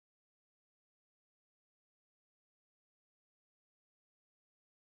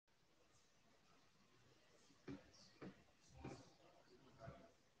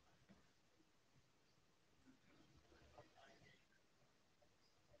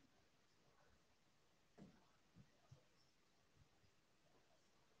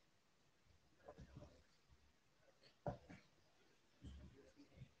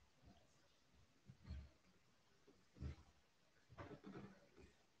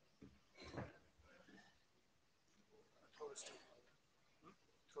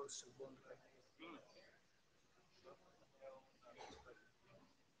post and won't like.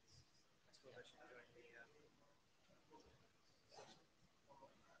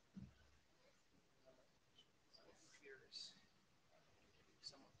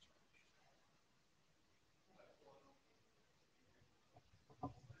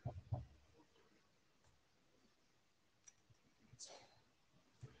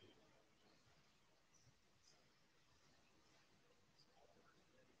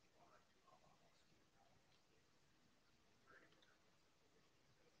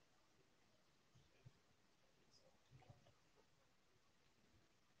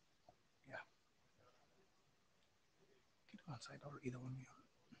 Outside or either one.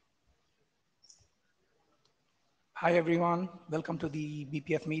 Hi everyone, welcome to the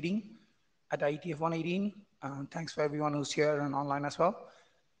BPF meeting at IETF118. Thanks for everyone who's here and online as well.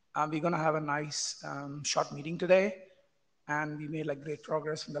 We're gonna have a nice short meeting today, and we made like great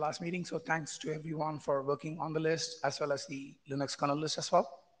progress from the last meeting. So thanks to everyone for working on the list as well as the Linux kernel list as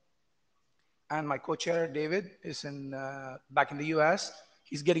well. And my co-chair David is back in the US.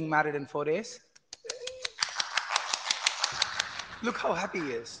 He's getting married in 4 days. Look how happy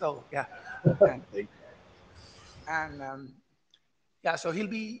he is. So yeah, yeah. So he'll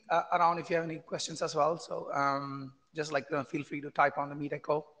be around if you have any questions as well. So just like feel free to type on the Meet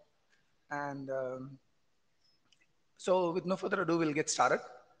Echo. And so with no further ado, we'll get started.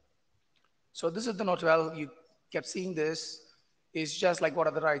 So this is the note. Well, you kept seeing this. It's just like what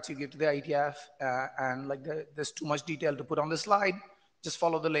are the rights you give to the IETF, and like there's too much detail to put on the slide. Just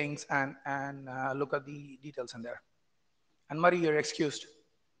follow the links and look at the details in there. And Murray, you're excused.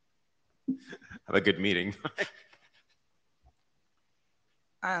 Have a good meeting.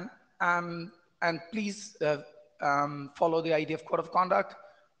 And please follow the IETF code of conduct.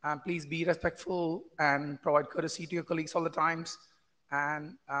 Please be respectful and provide courtesy to your colleagues all the times.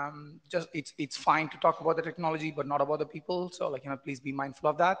 And just it's fine to talk about the technology, but not about the people. So like please be mindful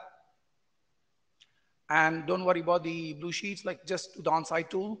of that. And don't worry about the blue sheets. Like just do the on-site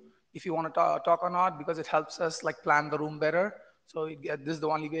tool if you want to talk or not, because it helps us like plan the room better. So this is the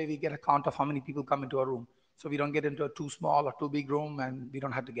only way we get a count of how many people come into a room. So we don't get into a too small or too big room and we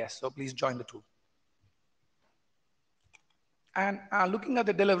don't have to guess. So please join the tool. And looking at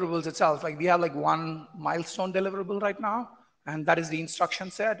the deliverables itself, like we have like one milestone deliverable right now, and that is the instruction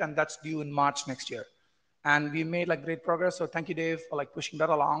set, and that's due in March next year. And we made like great progress. So thank you, Dave, for like pushing that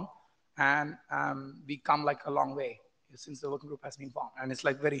along. And we come like a long way since the working group has been formed, and it's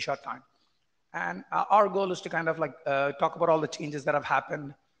like very short time. And our goal is to kind of like talk about all the changes that have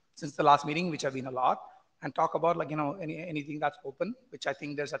happened since the last meeting, which have been a lot, and talk about like, anything that's open, which I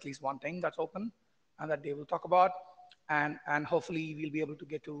think there's at least one thing that's open and that they will talk about. And hopefully we'll be able to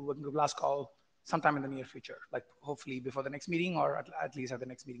get to working group last call sometime in the near future, like hopefully before the next meeting or at least at the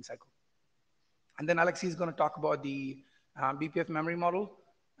next meeting cycle. And then Alexi is going to talk about the BPF memory model.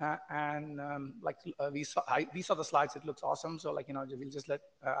 We saw the slides, it looks awesome. So like, we'll just let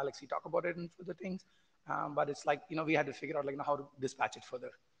Alexi talk about it and further things. But it's like, we had to figure out like how to dispatch it further.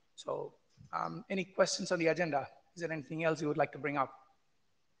 So any questions on the agenda? Is there anything else you would like to bring up?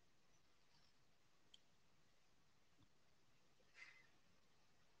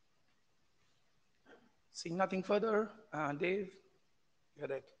 Seeing nothing further, Dave, you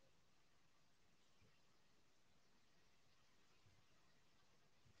got it.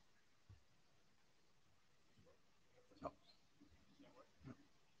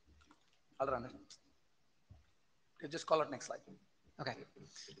 I'll run it. You just call it next slide. Okay.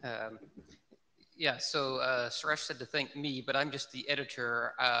 Yeah, so Suresh said to thank me, but I'm just the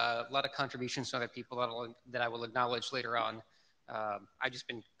editor. A lot of contributions from other people that I will acknowledge later on. I've just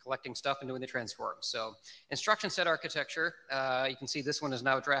been collecting stuff and doing the transform. So instruction set architecture, you can see this one is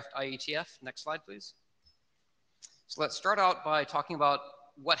now draft IETF. Next slide, please. So let's start out by talking about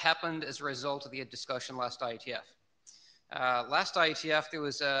what happened as a result of the discussion last IETF. Last IETF, there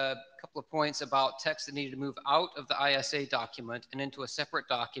was a couple of points about text that needed to move out of the ISA document and into a separate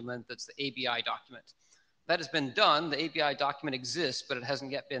document that's the ABI document. That has been done. The ABI document exists, but it hasn't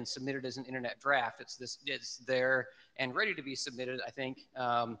yet been submitted as an internet draft. It's there and ready to be submitted, I think,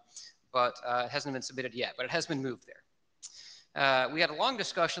 but it hasn't been submitted yet, but it has been moved there. We had a long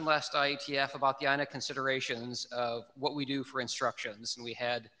discussion last IETF about the INA considerations of what we do for instructions, and we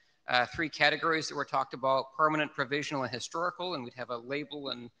had 3 categories that were talked about: permanent, provisional, and historical, and we'd have a label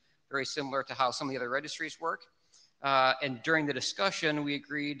and very similar to how some of the other registries work. And during the discussion, we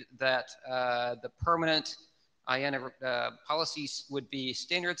agreed that the permanent IANA policies would be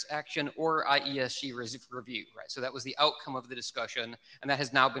standards action or IESG review, right? So that was the outcome of the discussion, and that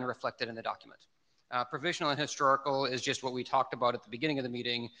has now been reflected in the document. Provisional and historical is just what we talked about at the beginning of the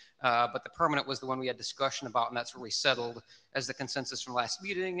meeting, but the permanent was the one we had discussion about, and that's where we settled as the consensus from last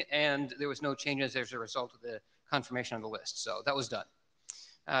meeting, and there was no changes as a result of the confirmation of the list. So that was done.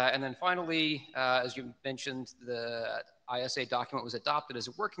 And then finally, as you mentioned, the ISA document was adopted as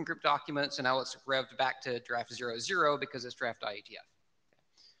a working group document, so now it's revved back to draft 00 because it's draft IETF.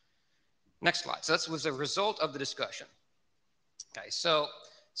 Next slide. So that was a result of the discussion. Okay, so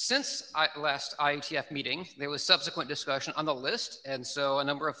since last IETF meeting, there was subsequent discussion on the list, and so a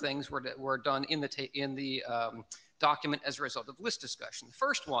number of things were done in the document as a result of list discussion. The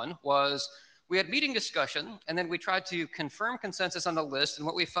first one was we had meeting discussion, and then we tried to confirm consensus on the list, and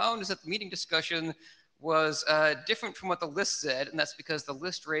what we found is that the meeting discussion was different from what the list said, and that's because the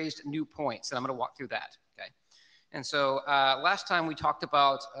list raised new points, and I'm going to walk through that. Okay, and so last time we talked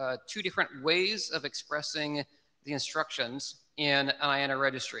about two different ways of expressing the instructions in an IANA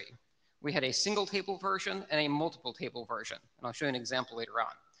registry. We had a single table version and a multiple table version, and I'll show you an example later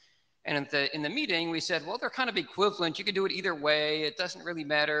on. And in the meeting, we said, well, they're kind of equivalent. You could do it either way. It doesn't really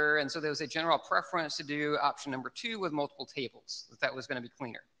matter. And so there was a general preference to do option number 2 with multiple tables, that was going to be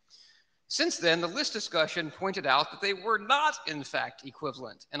cleaner. Since then, the list discussion pointed out that they were not, in fact,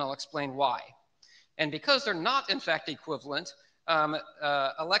 equivalent, and I'll explain why. And because they're not, in fact, equivalent,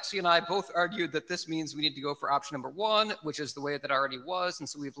 Alexi and I both argued that this means we need to go for option number 1, which is the way that already was, and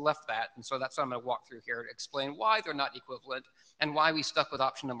so we've left that. And so that's what I'm going to walk through here to explain why they're not equivalent and why we stuck with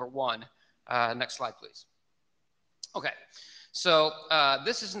option number 1. Next slide, please. Okay, so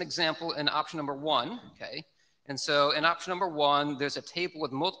this is an example in option number 1, okay? And so in option number 1, there's a table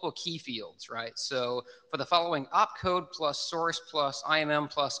with multiple key fields, right? So for the following opcode plus source plus IMM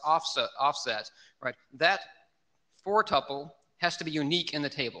plus offset, right? That 4-tuple has to be unique in the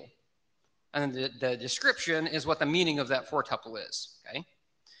table. And the description is what the meaning of that 4-tuple is, okay?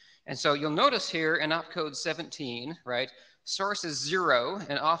 And so you'll notice here in opcode 17, right, source is 0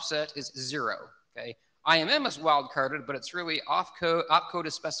 and offset is 0, okay? IMM is wildcarded, but it's really opcode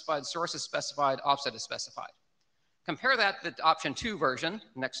is specified, source is specified, offset is specified. Compare that to the option 2 version,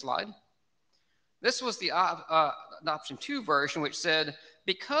 next slide. This was the option 2 version, which said,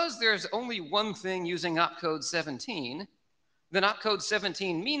 because there's only one thing using opcode 17, then opcode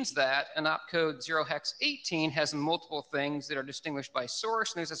 17 means that, and opcode 0hex18 has multiple things that are distinguished by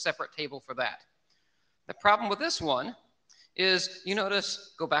source, and there's a separate table for that. The problem with this one is, you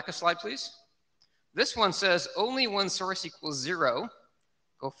notice, go back a slide, please. This one says only when source equals 0.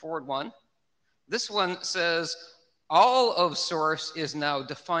 Go forward 1. This one says all of source is now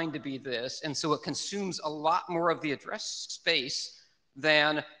defined to be this, and so it consumes a lot more of the address space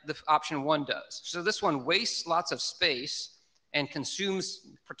than the option 1 does. So this one wastes lots of space and consumes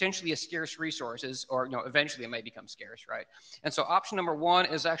potentially a scarce resources, or eventually it may become scarce, right? And so option number 1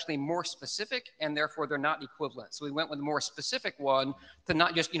 is actually more specific, and therefore they're not equivalent. So we went with a more specific one to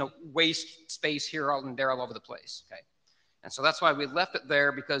not just waste space here and there all over the place, okay? And so that's why we left it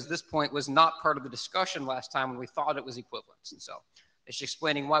there, because this point was not part of the discussion last time when we thought it was equivalence. And so it's just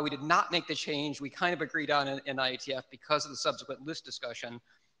explaining why we did not make the change we kind of agreed on in IETF because of the subsequent list discussion.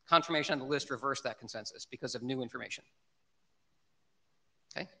 Confirmation on the list reversed that consensus because of new information.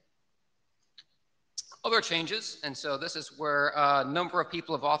 Okay. Other changes, and so this is where a number of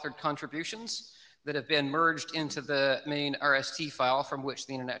people have authored contributions that have been merged into the main RST file from which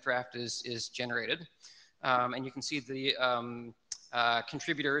the internet draft is generated. And you can see the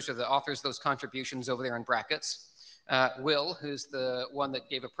contributors or the authors of those contributions over there in brackets. Will, who's the one that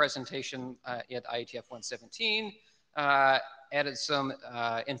gave a presentation at IETF117, added some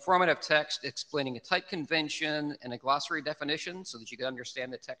informative text explaining a type convention and a glossary definition so that you could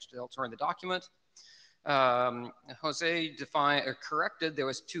understand the text elsewhere in the document. Jose corrected, there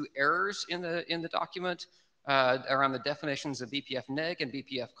was 2 errors in the document around the definitions of BPF neg and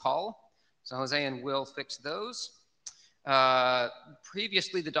BPF call. So Jose and Will fixed those.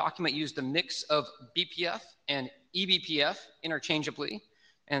 Previously, the document used a mix of BPF and eBPF interchangeably,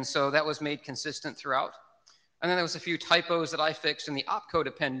 and so that was made consistent throughout. And then there was a few typos that I fixed in the opcode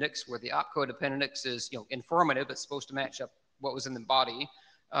appendix, where the opcode appendix is informative. It's supposed to match up what was in the body.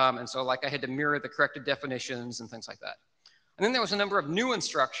 And so like I had to mirror the corrected definitions and things like that. And then there was a number of new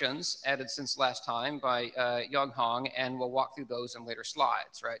instructions added since last time by Young Hong, and we'll walk through those in later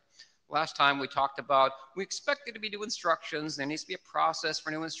slides, right? Last time we talked about, we expect there to be new instructions. There needs to be a process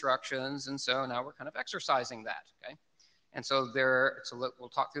for new instructions. And so now we're kind of exercising that, okay? And so we'll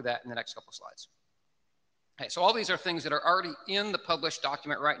talk through that in the next couple slides. Okay, so all these are things that are already in the published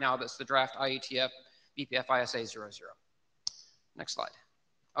document right now. That's the draft IETF BPF ISA 00. Next slide.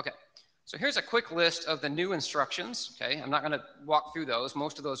 Okay, So here's a quick list of the new instructions, okay? I'm not gonna walk through those.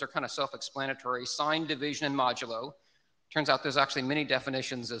 Most of those are kind of self-explanatory. Signed, division, and modulo. Turns out there's actually many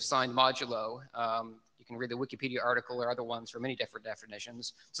definitions of signed modulo. You can read the Wikipedia article or other ones for many different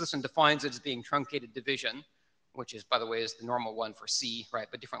definitions. So this one defines it as being truncated division, which is, by the way, is the normal one for C, right?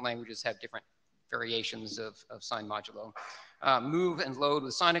 But different languages have different variations of signed modulo. Move and load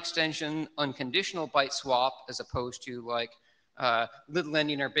with sign extension, unconditional byte swap, as opposed to like little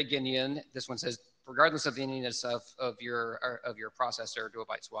endian or big endian. This one says, regardless of the endianness of your processor, do a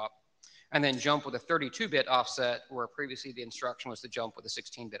byte swap. And then jump with a 32-bit offset, where previously the instruction was to jump with a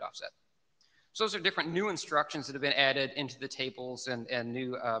 16-bit offset. So those are different new instructions that have been added into the tables and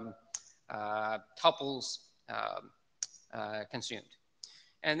new tuples consumed.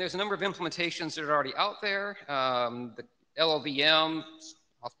 And there's a number of implementations that are already out there. The LLVM,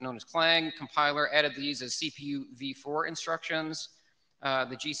 often known as Clang, compiler added these as CPU v4 instructions.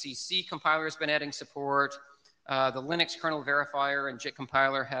 The GCC compiler has been adding support. The Linux kernel verifier and JIT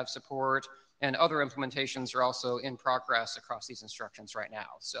compiler have support, and other implementations are also in progress across these instructions right now.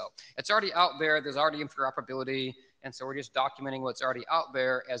 So it's already out there, there's already interoperability, and so we're just documenting what's already out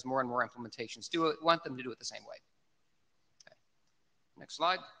there as more and more implementations do it. We want them to do it the same way. Okay. Next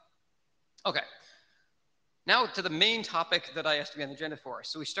slide. Okay. Now to the main topic that I asked to be on the agenda for.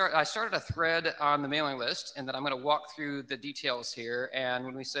 So I started a thread on the mailing list, and then I'm going to walk through the details here. And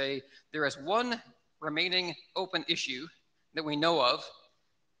when we say there is one remaining open issue that we know of,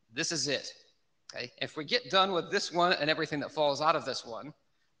 this is it. Okay? If we get done with this one and everything that falls out of this one,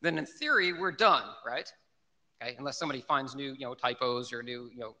 then in theory we're done, right? Okay? Unless somebody finds new, typos or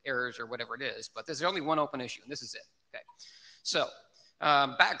new, errors or whatever it is. But there's only one open issue, and this is it. Okay? So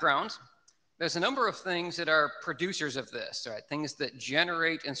background. There's a number of things that are producers of this, right? Things that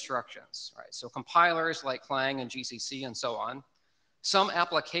generate instructions, right? So compilers like Clang and GCC and so on. Some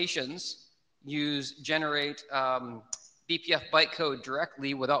applications generate BPF bytecode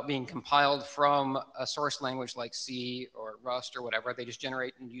directly without being compiled from a source language like C or Rust or whatever. They just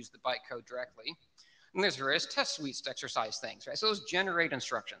generate and use the bytecode directly. And there's various test suites to exercise things, right? So those generate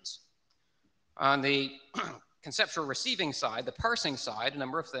instructions. On the conceptual receiving side, the parsing side, a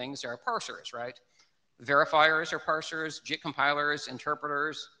number of things are parsers, right? Verifiers are parsers, JIT compilers,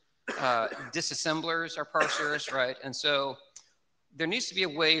 interpreters, disassemblers are parsers, right? And so there needs to be a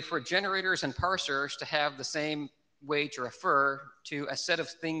way for generators and parsers to have the same way to refer to a set of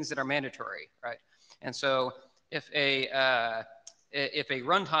things that are mandatory, right? And so if a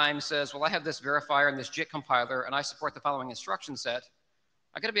runtime says, well, I have this verifier and this JIT compiler, and I support the following instruction set,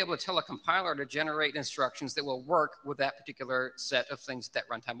 I got to be able to tell a compiler to generate instructions that will work with that particular set of things that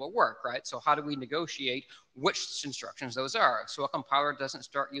runtime will work, right? So how do we negotiate which instructions those are? So a compiler doesn't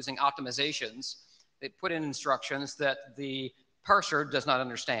start using optimizations. They put in instructions that the parser does not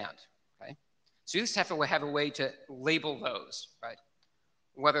understand, okay? So you just have to have a way to label those, right?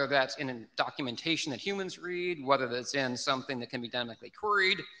 Whether that's in a documentation that humans read, whether that's in something that can be dynamically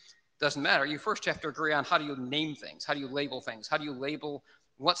queried, doesn't matter. You first have to agree on how do you name things, how do you label things, how do you label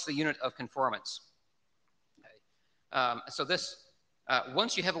what's the unit of conformance. Okay. So this,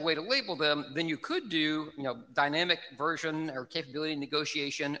 once you have a way to label them, then you could do dynamic version or capability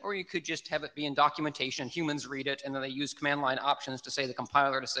negotiation, or you could just have it be in documentation, humans read it, and then they use command line options to say the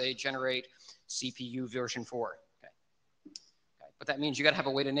compiler to say generate CPU version 4. Okay. Okay. But that means you got to have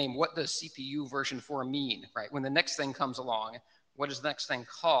a way to name what does CPU version 4 mean, right? When the next thing comes along, what is the next thing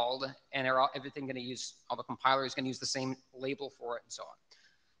called, and everything going to use, all the compilers going to use the same label for it and so on.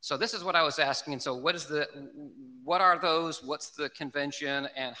 So this is what I was asking. And so what are those, what's the convention,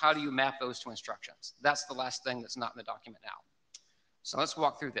 and how do you map those to instructions? That's the last thing that's not in the document now. So let's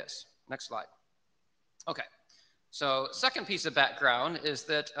walk through this. Next slide. Okay, so second piece of background is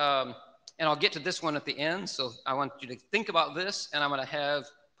that, and I'll get to this one at the end, so I want you to think about this, and I'm gonna have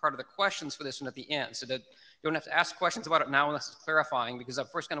part of the questions for this one at the end, so that you don't have to ask questions about it now unless it's clarifying, because I'm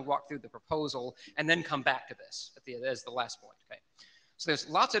first gonna walk through the proposal and then come back to this as the last point, okay? So there's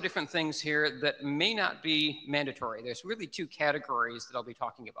lots of different things here that may not be mandatory. There's really two categories that I'll be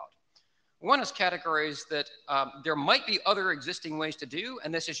talking about. One is categories that there might be other existing ways to do,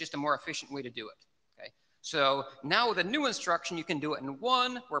 and this is just a more efficient way to do it, okay? So now with a new instruction, you can do it in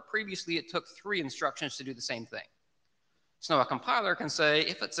one, where previously it took 3 instructions to do the same thing. So now a compiler can say,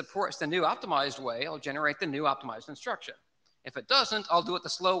 if it supports the new optimized way, I'll generate the new optimized instruction. If it doesn't, I'll do it the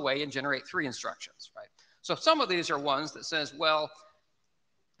slow way and generate 3 instructions, right? So some of these are ones that says, well,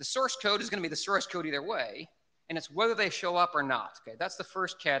 the source code is going to be the source code either way, and it's whether they show up or not. Okay, that's the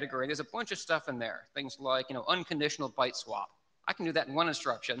first category. There's a bunch of stuff in there, things like unconditional byte swap. I can do that in one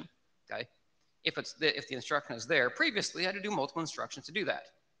instruction. Okay, if the instruction is there. Previously, I had to do multiple instructions to do that.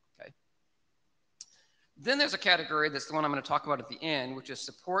 Okay, Then there's a category that's the one I'm going to talk about at the end, which is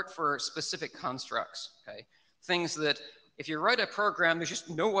support for specific constructs, okay? Things that if you write a program, there's just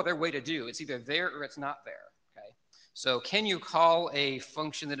no other way to do. It's either there or it's not there, okay? So can you call a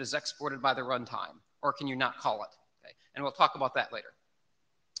function that is exported by the runtime, or can you not call it, okay? And we'll talk about that later.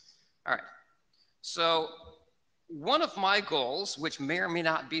 All right, so one of my goals, which may or may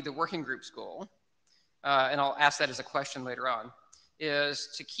not be the working group's goal, and I'll ask that as a question later on, is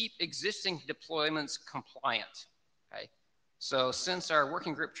to keep existing deployments compliant, okay? So since our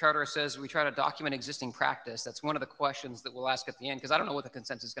working group charter says we try to document existing practice, that's one of the questions that we'll ask at the end, because I don't know what the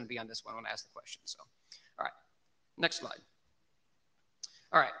consensus is going to be on this one when I ask the question. So, all right, next slide.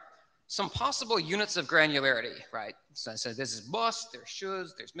 All right, some possible units of granularity, right? So I said this is must, there's shoulds,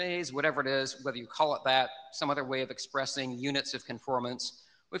 there's mays, whatever it is, whether you call it that, some other way of expressing units of conformance.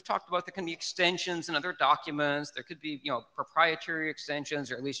 We've talked about there can be extensions in other documents. There could be, proprietary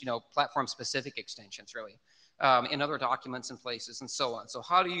extensions, or at least, platform-specific extensions, really, in other documents and places, and so on. So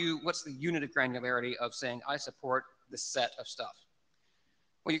what's the unit of granularity of saying I support this set of stuff?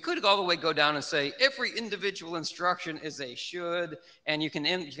 Well, you could all the way go down and say every individual instruction is a should, and you can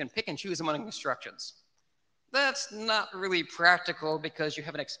pick and choose among instructions. That's not really practical because you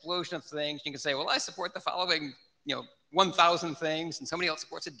have an explosion of things. You can say, well, I support the following, 1,000 things, and somebody else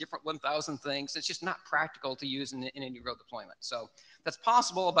supports a different 1,000 things. It's just not practical to use in any real deployment. So that's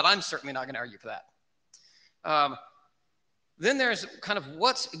possible, but I'm certainly not going to argue for that. Then there's kind of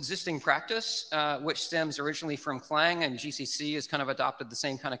what's existing practice, which stems originally from Clang, and GCC has kind of adopted the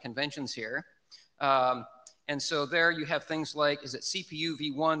same kind of conventions here. And so there you have things like, is it CPU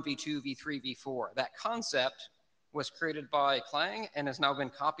v1, v2, v3, v4? That concept was created by Clang and has now been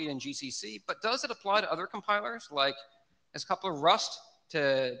copied in GCC, but does it apply to other compilers? Like, there's a couple of Rust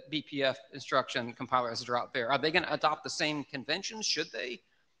to BPF instruction compilers that are out there. Are they going to adopt the same conventions? Should they?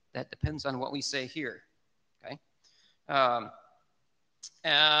 That depends on what we say here, okay?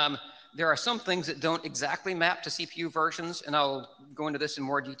 There are some things that don't exactly map to CPU versions, and I'll go into this in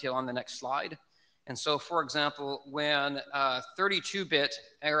more detail on the next slide. And so, for example, when 32-bit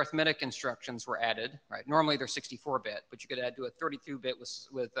arithmetic instructions were added, right? Normally they're 64-bit, but you could add to a 32-bit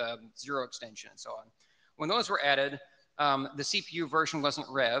with zero extension and so on. When those were added, the CPU version wasn't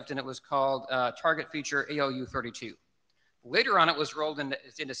revved, and it was called target feature ALU32. Later on, it was rolled into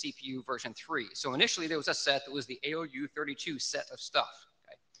CPU version 3. So initially, there was a set that was the ALU32 set of stuff.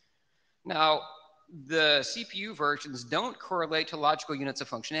 Okay? Now, the CPU versions don't correlate to logical units of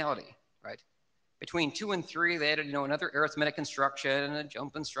functionality, right? Between 2 and 3, they added, another arithmetic instruction and a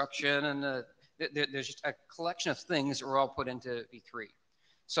jump instruction, and there's just a collection of things that were all put into V3.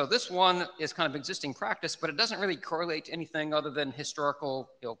 So this one is kind of existing practice, but it doesn't really correlate to anything other than historical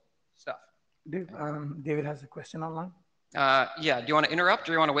stuff. David has a question online. Yeah, do you want to interrupt, or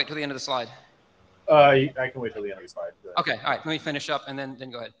do you want to wait till the end of the slide? I can wait till the end of the slide. Okay, all right, let me finish up and then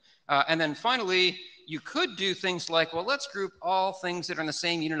go ahead. And then finally, you could do things like, well, let's group all things that are in the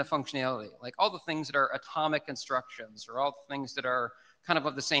same unit of functionality, like all the things that are atomic instructions, or all the things that are kind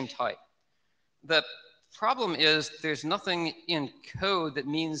of the same type. The problem is there's nothing in code that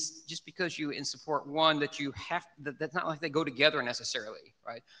means just because you support one that you have, that's not like they go together necessarily,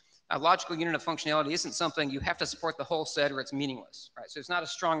 right? A logical unit of functionality isn't something you have to support the whole set or it's meaningless, right? So it's not a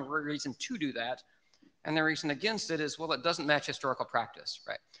strong reason to do that. And the reason against it is, well, it doesn't match historical practice,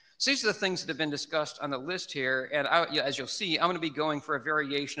 right? So these are the things that have been discussed on the list here. And as you'll see, I'm going to be going for a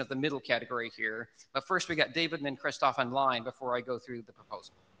variation of the middle category here. But first, we got David and then Christoph online before I go through the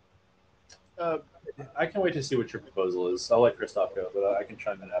proposal. I can wait to see what your proposal is. I'll let Christoph go, but I can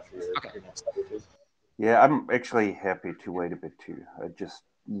chime in after your next slide or two. Yeah, I'm actually happy to wait a bit too. I just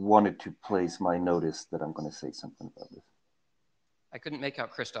wanted to place my notice that I'm going to say something about this. I couldn't make out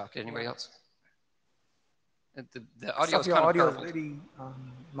Christoph. Did anybody else? The audio is your kind audio of is really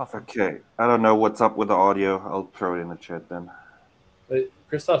muffled. Okay, I don't know what's up with the audio. I'll throw it in the chat then. But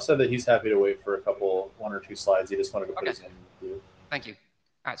Christoph said that he's happy to wait for one or two slides. He just wanted to put his hand in the queue. Thank you.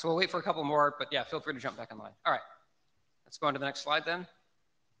 All right, so we'll wait for a couple more, but yeah, feel free to jump back in line. All right, let's go on to the next slide then.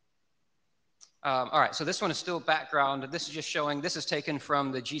 All right, so this one is still background. This is just showing, this is taken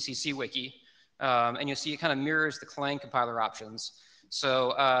from the GCC wiki, and you'll see it kind of mirrors the Clang compiler options.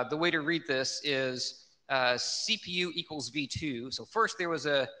 So the way to read this is CPU equals V2. So first there was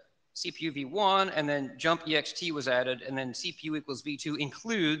a CPU V1, and then jump ext was added, and then CPU equals V2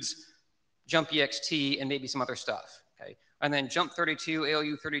 includes jump ext and maybe some other stuff. Okay, and then jump 32,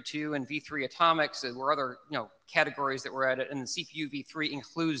 ALU 32, and V3 atomics were other categories that were added, and then CPU V3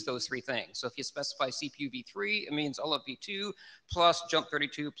 includes those three things. So if you specify CPU V3, it means all of V2 plus jump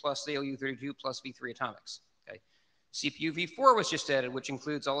 32 plus ALU 32 plus V3 atomics. Okay, CPU v4 was just added, which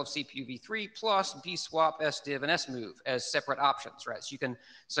includes all of CPU v3 plus bswap, sdiv, and smove as separate options, right? So you can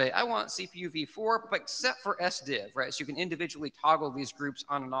say, I want CPU v4, but except for sdiv, right? So you can individually toggle these groups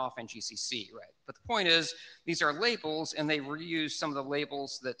on and off in GCC, right? But the point is, these are labels, and they reuse some of the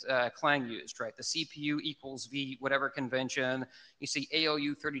labels that Clang used, right? The CPU equals v whatever convention. You see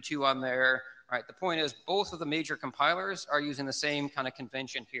ALU32 on there. Right, the point is both of the major compilers are using the same kind of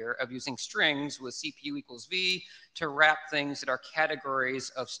convention here of using strings with CPU equals v to wrap things that are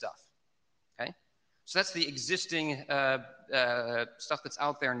categories of stuff. Okay, so that's the existing stuff that's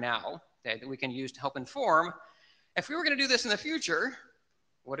out there now, okay, that we can use to help inform. If we were going to do this in the future,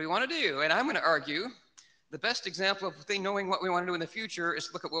 what do we want to do? And I'm going to argue the best example of knowing what we want to do in the future is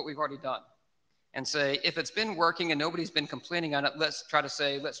look at what we've already done. And say, if it's been working and nobody's been complaining on it, let's try to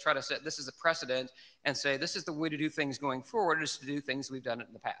set this as a precedent and say, this is the way to do things going forward, is to do things we've done it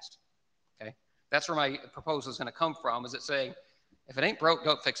in the past. Okay? That's where my proposal is going to come from, is it saying, if it ain't broke,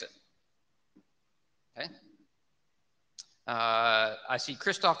 don't fix it. Okay? I see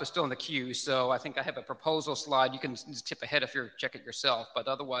Christoph is still in the queue, so I think I have a proposal slide. You can just tip ahead if you're checking it yourself, but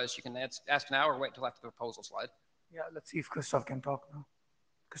otherwise you can ask now or wait until after the proposal slide. Yeah, let's see if Christoph can talk now.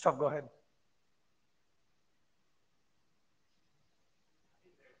 Christoph, go ahead.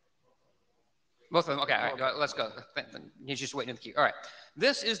 Both of them, okay, all right, let's go. He's just waiting in the queue. All right,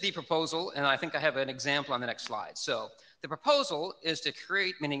 this is the proposal, and I think I have an example on the next slide. So the proposal is to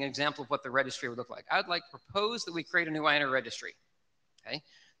create, meaning an example of what the registry would look like. I'd like to propose that we create a new INR registry, okay?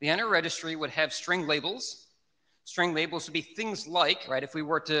 The INR registry would have string labels. String labels would be things like, right, if we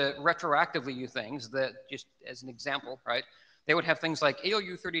were to retroactively use things, that just as an example, right, they would have things like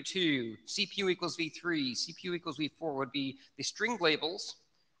ALU32, CPU equals v3, CPU equals v4 would be the string labels.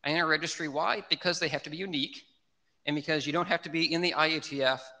 INR registry, why? Because they have to be unique, and because you don't have to be in the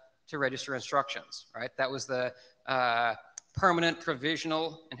IETF to register instructions, right? That was the permanent,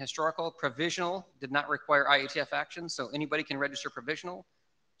 provisional, and historical. Provisional did not require IETF action, so anybody can register provisional.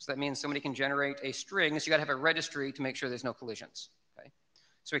 So that means somebody can generate a string, so you gotta have a registry to make sure there's no collisions, okay?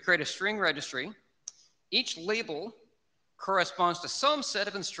 So we create a string registry. Each label corresponds to some set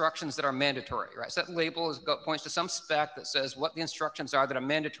of instructions that are mandatory, right? So that label points to some spec that says what the instructions are that are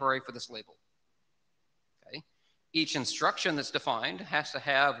mandatory for this label, okay? Each instruction that's defined has to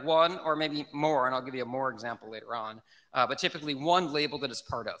have one or maybe more, and I'll give you a more example later on, but typically one label that it's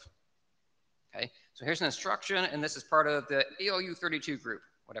part of, okay? So here's an instruction, and this is part of the ALU32 group,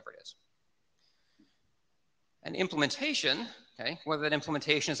 whatever it is. An implementation, okay, whether that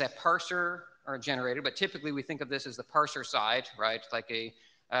implementation is a parser or a generator, but typically we think of this as the parser side, right? Like the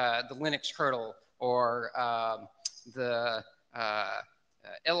Linux kernel or the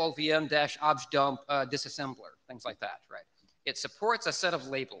LLVM-objdump disassembler, things like that, right? It supports a set of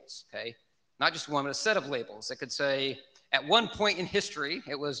labels, okay? Not just one, but a set of labels. It could say, at one point in history,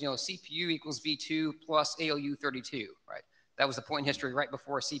 it was, CPU equals V2 plus ALU32, right? That was the point in history right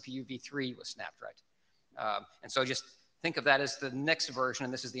before CPU V3 was snapped, right? And so just think of that as the next version,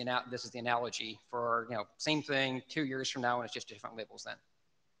 and this is the analogy for, same thing 2 years from now, and it's just different labels then.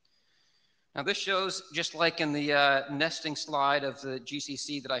 Now this shows, just like in the nesting slide of the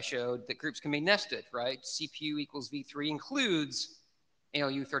GCC that I showed, that groups can be nested, right? CPU equals V3 includes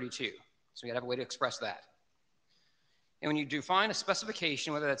ALU32. So you gotta have a way to express that. And when you define a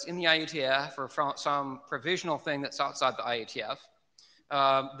specification, whether that's in the IETF or from some provisional thing that's outside the IETF,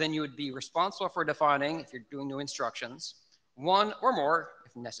 then you would be responsible for defining, if you're doing new instructions, one or more,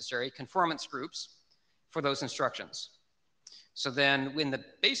 if necessary, conformance groups for those instructions. So then in the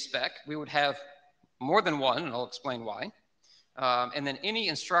base spec, we would have more than one, and I'll explain why. And then any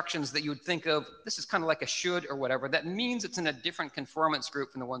instructions that you would think of, this is kind of like a should or whatever, that means it's in a different conformance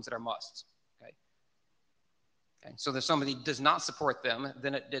group from the ones that are musts. Okay, so if somebody does not support them,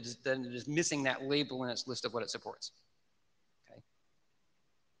 then it is missing that label in its list of what it supports. Okay.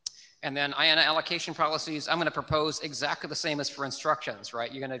 And then IANA allocation policies, I'm going to propose exactly the same as for instructions,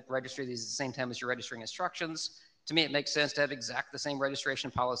 right? You're going to register these at the same time as you're registering instructions. To me, it makes sense to have exactly the same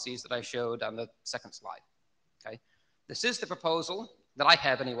registration policies that I showed on the second slide. Okay, this is the proposal that I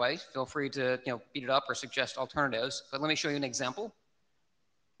have anyway. Feel free to beat it up or suggest alternatives. But let me show you an example.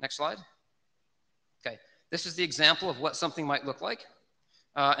 Next slide. Okay. This is the example of what something might look like.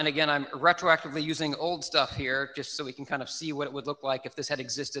 And again, I'm retroactively using old stuff here just so we can kind of see what it would look like if this had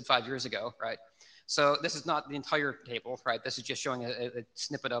existed 5 years ago, right? So this is not the entire table, right? This is just showing a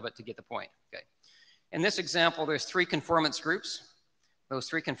snippet of it to get the point, okay? In this example, there's 3 conformance groups. Those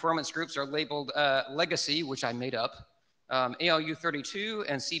 3 conformance groups are labeled legacy, which I made up, ALU32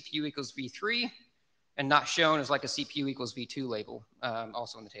 and CPU equals V3. and not shown as like a CPU equals V2 label,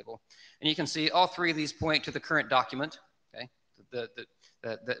 also in the table. And you can see all three of these point to the current document, okay,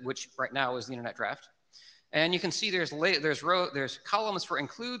 which right now is the Internet Draft. And you can see there's columns for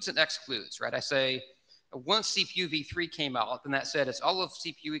includes and excludes, right? I say once CPU v3 came out, then that said it's all of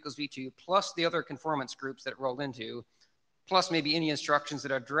CPU equals v2 plus the other conformance groups that it rolled into, plus maybe any instructions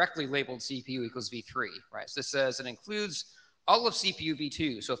that are directly labeled CPU equals v3, right? So this says it includes all of CPU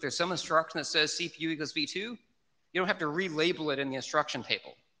v2. So if there's some instruction that says CPU equals v2, you don't have to relabel it in the instruction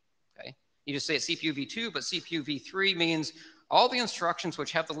table, okay? You just say it's CPU v2, but CPU v3 means all the instructions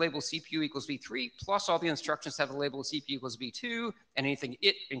which have the label CPU equals v3 plus all the instructions that have the label CPU equals v2 and anything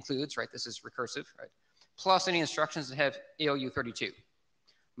it includes, right? This is recursive, right? Plus any instructions that have ALU 32,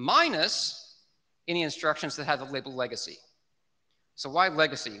 minus any instructions that have the label legacy. So why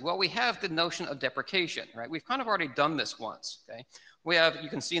legacy? Well, we have the notion of deprecation, right? We've kind of already done this once, okay? We have, you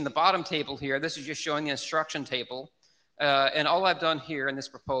can see in the bottom table here, this is just showing the instruction table. And all I've done here in this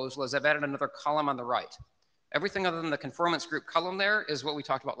proposal is I've added another column on the right. Everything other than the conformance group column there is what we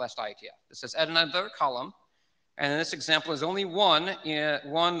talked about last IETF. It says add another column. And in this example, there's only one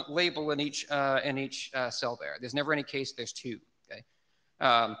label in each cell there. There's never any case there's two, okay?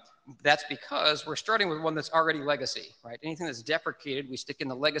 That's because we're starting with one that's already legacy, right? Anything that's deprecated, we stick in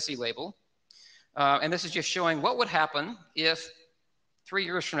the legacy label. And this is just showing what would happen if 3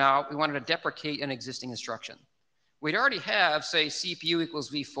 years from now, we wanted to deprecate an existing instruction. We'd already have, say, CPU equals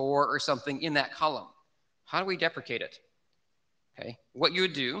V4 or something in that column. How do we deprecate it? Okay, what you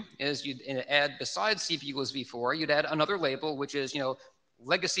would do is you'd add, besides CPU equals V4, you'd add another label, which is,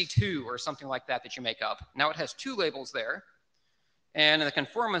 legacy 2 or something like that that you make up. Now it has two labels there. And in the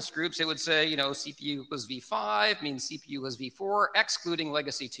conformance groups, it would say, CPU equals V5 means CPU is V4, excluding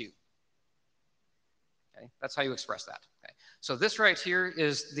legacy 2. Okay, that's how you express that. Okay, so this right here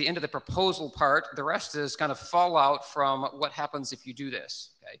is the end of the proposal part. The rest is kind of fallout from what happens if you do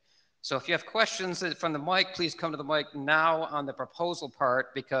this. Okay, so if you have questions from the mic, please come to the mic now on the proposal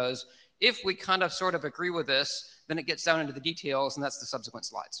part, because if we kind of sort of agree with this, then it gets down into the details, and that's the subsequent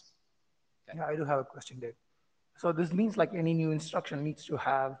slides. Okay. Yeah, I do have a question, Dave. So this means like any new instruction needs to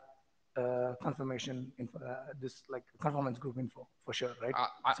have confirmation info, this like conformance group info for sure, right?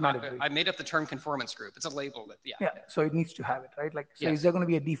 I made up the term conformance group. It's a label that, yeah. Yeah, so it needs to have it, right? Like, so yes. Is there going to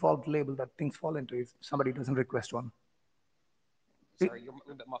be a default label that things fall into if somebody doesn't request one? Sorry, you're a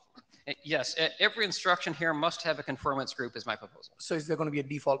little bit muffled. Yes, every instruction here must have a conformance group is my proposal. So is there going to be a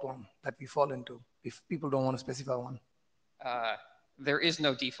default one that we fall into if people don't want to specify one? There is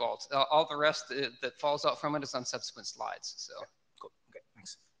no default. All the rest that falls out from it is on subsequent slides. So, okay, cool. Okay,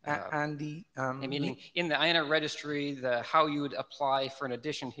 thanks. And the meaning in the INA registry, how you would apply for an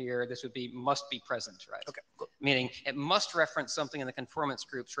addition here, this would be must be present, right? Okay, cool. Meaning it must reference something in the conformance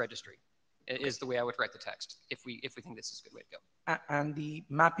groups registry. Is the way I would write the text if we think this is a good way to go. And the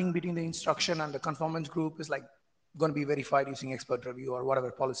mapping between the instruction and the conformance group is like going to be verified using expert review or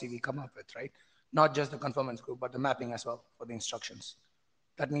whatever policy we come up with, right? Not just the conformance group, but the mapping as well for the instructions.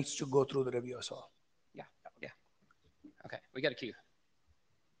 That needs to go through the review as well. Yeah, yeah. Okay, we got a queue.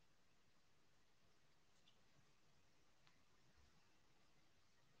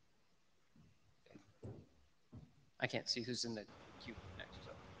 I can't see who's in the queue next.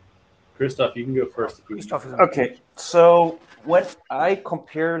 So. Christoph, you can go first. Okay, so when I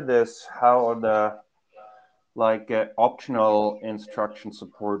compare this, how the optional instruction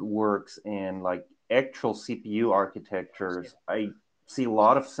support works in actual CPU architectures, I see a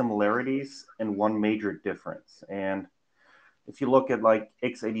lot of similarities and one major difference. And if you look at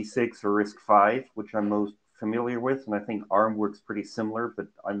x86 or RISC-V, which I'm most familiar with, and I think ARM works pretty similar, but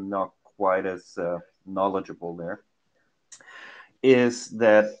I'm not quite as knowledgeable there, is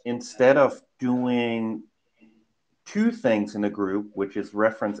that instead of doing two things in a group, which is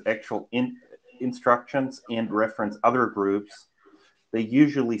reference actual instructions and reference other groups, they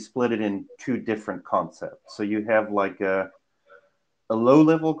usually split it in two different concepts. So you have a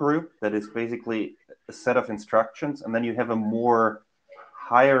low-level group that is basically a set of instructions, and then you have a more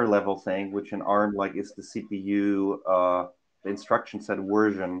higher-level thing, which in ARM is the CPU the instruction set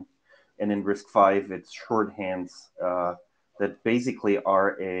version, and in RISC-V it's shorthands that basically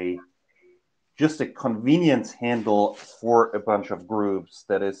are just a convenience handle for a bunch of groups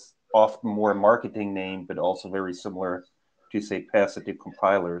that is often more a marketing name, but also very similar to, say, passative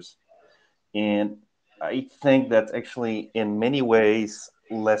compilers. And I think that's actually in many ways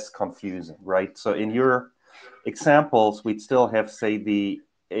less confusing, right? So in your examples, we'd still have, say, the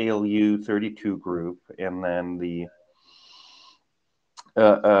ALU 32 group, and then the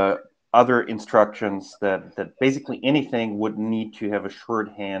other instructions that basically anything would need to have a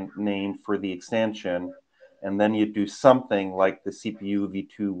shorthand name for the extension, and then you do something like the CPU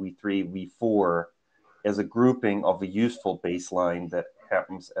v2, v3, v4 as a grouping of a useful baseline that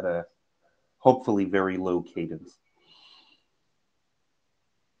happens at a hopefully very low cadence.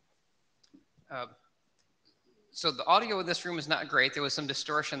 So the audio in this room is not great. There was some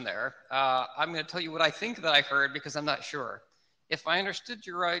distortion there. I'm going to tell you what I think that I heard because I'm not sure. If I understood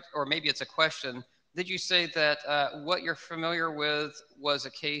you right, or maybe it's a question, did you say that what you're familiar with was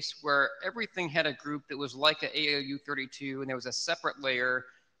a case where everything had a group that was like an ALU32 and there was a separate layer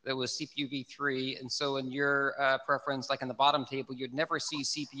that was CPU v3, and so in your preference, like in the bottom table, you'd never see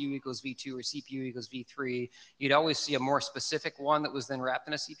CPU equals v2 or CPU equals v3. You'd always see a more specific one that was then wrapped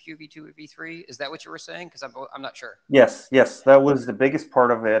in a CPU v2 or v3. Is that what you were saying? Because I'm not sure. Yes, that was the biggest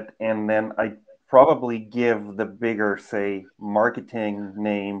part of it, and then I probably give the bigger, say, marketing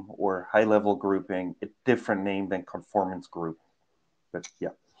name or high-level grouping a different name than conformance group. But yeah.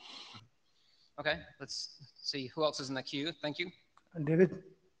 Okay, let's see who else is in the queue. Thank you. David?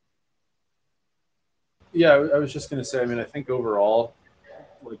 Yeah, I was just going to say, I mean, I think overall,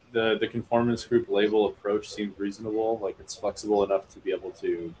 like the conformance group label approach seems reasonable. Like it's flexible enough to be able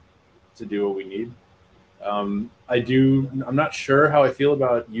to do what we need. I'm not sure how I feel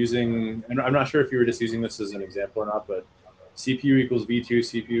about using, and I'm not sure if you were just using this as an example or not, but CPU equals V2,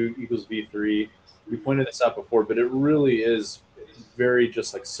 CPU equals V3. We pointed this out before, but it really is very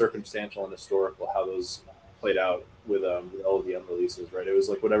just like circumstantial and historical how those played out with LLVM releases, right? It was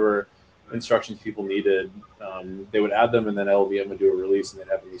like whatever instructions people needed, they would add them, and then LLVM would do a release, and they'd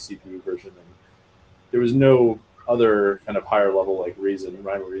have a new CPU version. And there was no other kind of higher level like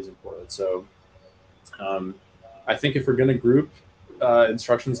rhyme or reason for it. So I think if we're going to group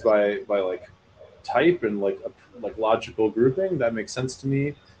instructions by like type and like logical grouping, that makes sense to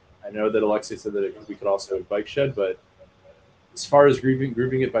me. I know that Alexei said that we could also bike shed, but as far as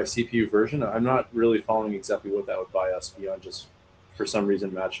grouping it by CPU version, I'm not really following exactly what that would buy us beyond just for some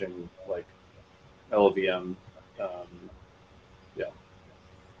reason matching like LLVM. Yeah.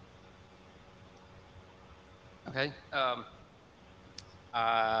 Okay.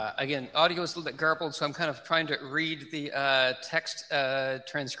 Again, audio is a little bit garbled, so I'm kind of trying to read the text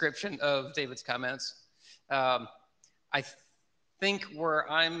transcription of David's comments. I think where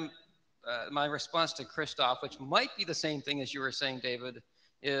I'm, my response to Christoph, which might be the same thing as you were saying, David,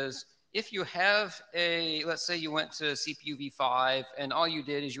 is if you have a, let's say you went to CPU v5 and all you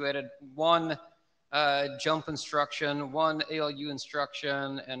did is you added one jump instruction, one ALU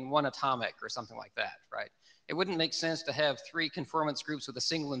instruction, and one atomic or something like that, right? It wouldn't make sense to have 3 conformance groups with a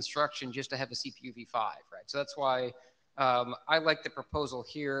single instruction just to have a CPU v5, right? So that's why I like the proposal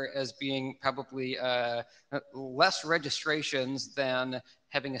here as being probably less registrations than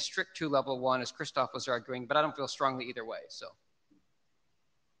having a strict 2-level one, as Christoph was arguing, but I don't feel strongly either way, so.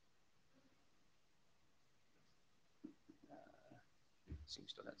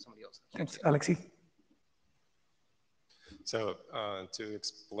 Seems to have somebody else. Thanks, Alexei. So to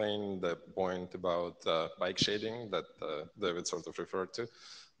explain the point about bike shading that David sort of referred to,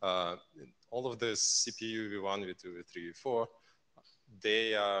 all of this CPU V1, V2, V3, V4,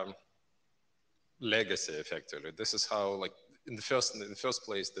 they are legacy effectively. This is how, like, in the first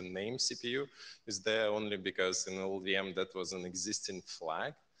place, the name CPU is there only because in LLVM that was an existing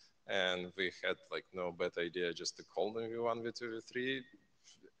flag, and we had like no better idea just to call them V1, V2, V3.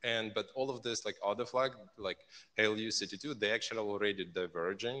 But all of this, like other flag, like ALU32, they actually already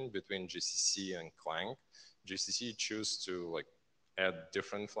diverging between GCC and Clang. GCC choose to like add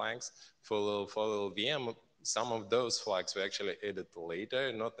different flags. For LLVM, some of those flags were actually added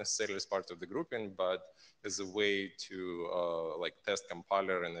later, not necessarily as part of the grouping, but as a way to like test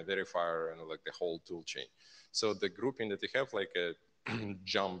compiler and a verifier and like the whole tool chain. So the grouping that you have, like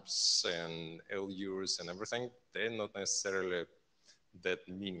jumps and LUs and everything, they're not necessarily that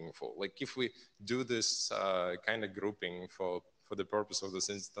meaningful. Like if we do this kind of grouping for the purpose of the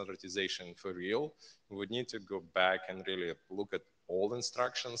standardization for real, we would need to go back and really look at all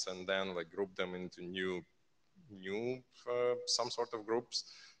instructions and then like group them into new some sort of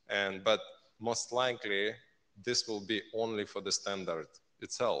groups. But most likely this will be only for the standard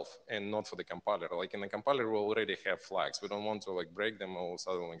itself and not for the compiler. Like in the compiler, we already have flags. We don't want to like break them or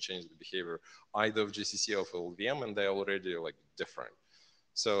suddenly change the behavior either of GCC or of LLVM, and they're already like different.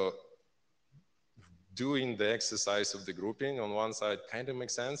 So doing the exercise of the grouping on one side kind of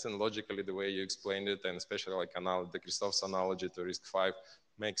makes sense, and logically the way you explained it, and especially like the Christoph's analogy to RISC-V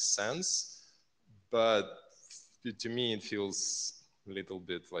makes sense. But to me, it feels little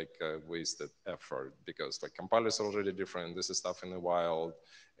bit like wasted effort, because like compilers are already different. This is stuff in the wild,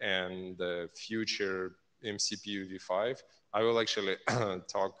 and the future MCPU v5, I will actually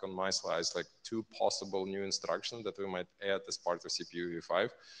talk on my slides like 2 possible new instructions that we might add as part of CPU v5.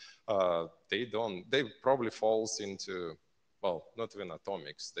 They probably falls into, well, not even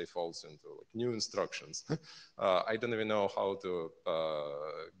atomics, they falls into like new instructions. I don't even know how to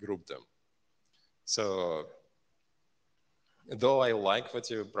group them. So though I like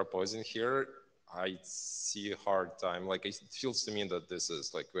what you're proposing here, I see a hard time. Like it feels to me that this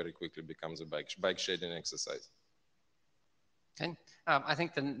is like very quickly becomes a bike shading exercise. Okay. I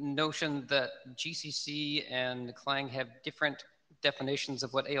think the notion that GCC and Clang have different definitions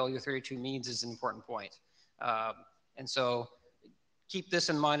of what ALU32 means is an important point. And so keep this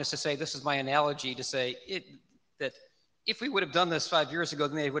in mind, as to say, this is my analogy to say that if we would have done this 5 years ago,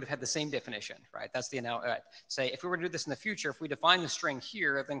 then they would have had the same definition, right? That's the analogy. Say, if we were to do this in the future, if we define the string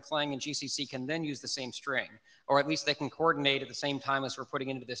here, then Clang and GCC can then use the same string, or at least they can coordinate at the same time as we're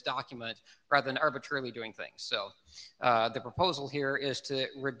putting into this document, rather than arbitrarily doing things. So the proposal here is to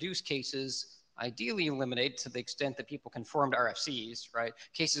reduce cases, ideally eliminate to the extent that people conform to RFCs, right?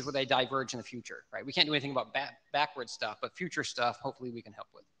 Cases where they diverge in the future, right? We can't do anything about backward stuff, but future stuff, hopefully we can help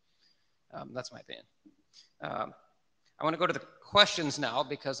with. That's my opinion. I want to go to the questions now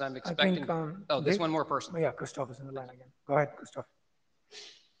because I'm expecting. Oh, there's one more person. Oh, yeah, Christoph is in the line again. Go ahead, Christoph.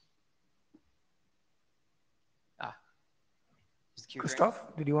 Christoph,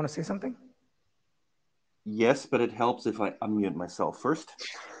 did you want to say something? Yes, but it helps if I unmute myself first.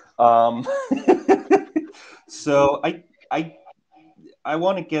 So I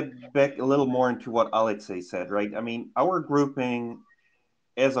want to get back a little more into what Alexei said, right? I mean, our grouping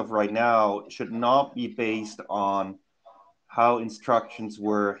as of right now should not be based on how instructions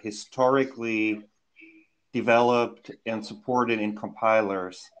were historically developed and supported in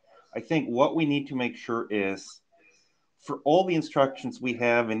compilers. I think what we need to make sure is for all the instructions we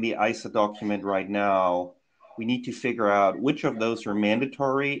have in the ISA document right now, we need to figure out which of those are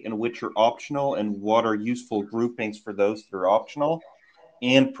mandatory and which are optional, and what are useful groupings for those that are optional,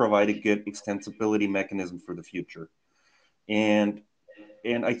 and provide a good extensibility mechanism for the future. And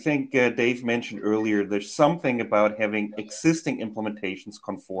I think Dave mentioned earlier, there's something about having existing implementations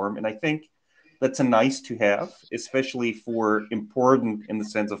conform, and I think that's a nice to have, especially for important in the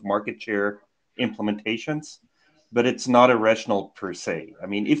sense of market share implementations, but it's not irrational per se. I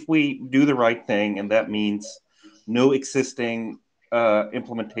mean, if we do the right thing, and that means no existing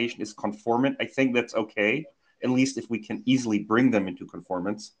implementation is conformant, I think that's okay, at least if we can easily bring them into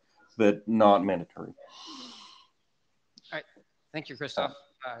conformance, but not mandatory. All right. Thank you, Christoph.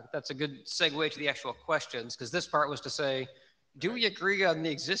 That's a good segue to the actual questions, because this part was to say, do we agree on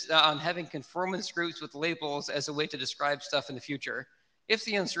on having conformance groups with labels as a way to describe stuff in the future? If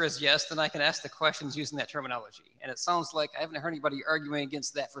the answer is yes, then I can ask the questions using that terminology. And it sounds like I haven't heard anybody arguing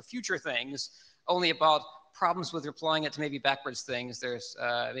against that for future things, only about problems with applying it to maybe backwards things. There's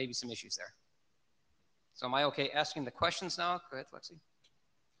maybe some issues there. So am I okay asking the questions now? Go ahead,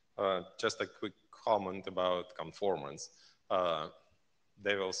 Lexi. Just a quick comment about conformance.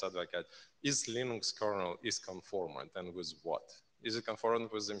 They will said like, is Linux kernel is conformant, and with what? Is it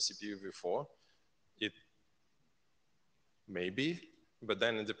conformant with MCPU v4? It may be, but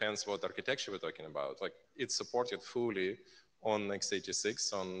then it depends what architecture we're talking about. Like it's supported fully on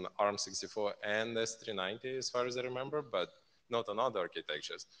x86, on ARM64 and S390 as far as I remember, but not on other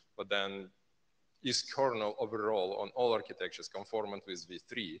architectures. But then is kernel overall on all architectures conformant with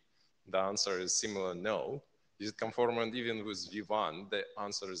v3? The answer is similar, no. Is it conformant even with v1? The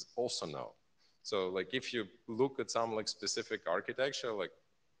answer is also no. So like if you look at some like specific architecture, like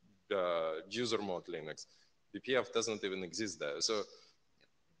user mode Linux, BPF doesn't even exist there. So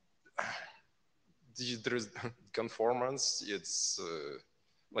there is conformance. It's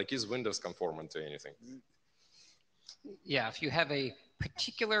like, is Windows conformant to anything? Yeah, if you have a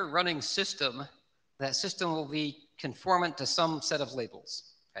particular running system, that system will be conformant to some set of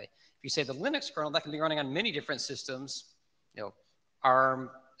labels. Okay, if you say the Linux kernel, that can be running on many different systems, you know, ARM,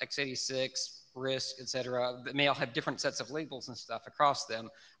 x86, RISC, etc. That may all have different sets of labels and stuff across them.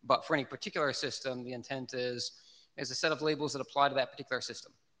 But for any particular system, the intent is a set of labels that apply to that particular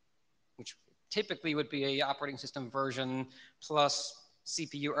system, which typically would be a operating system version plus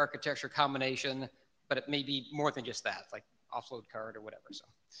CPU architecture combination, but it may be more than just that, like offload card or whatever. So,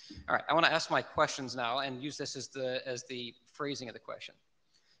 all right, I want to ask my questions now and use this as the phrasing of the question.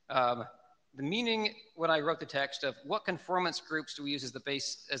 The meaning when I wrote the text of what conformance groups do we use as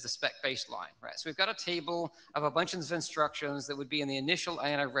the spec baseline, right? So we've got a table of a bunch of instructions that would be in the initial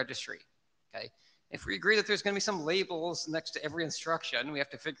INR registry, okay? If we agree that there's going to be some labels next to every instruction, we have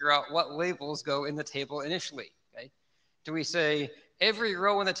to figure out what labels go in the table initially. Okay? Do we say every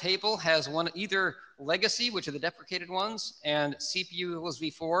row in the table has one either legacy, which are the deprecated ones, and CPU equals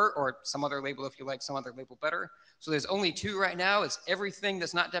v4, or some other label if you like some other label better? So there's only two right now. It's everything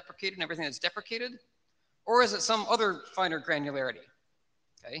that's not deprecated and everything that's deprecated. Or is it some other finer granularity?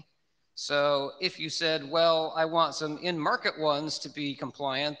 Okay. So if you said, well, I want some in-market ones to be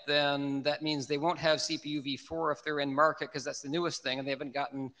compliant, then that means they won't have CPU v4 if they're in market, because that's the newest thing and they haven't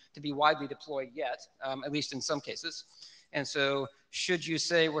gotten to be widely deployed yet, at least in some cases. And so should you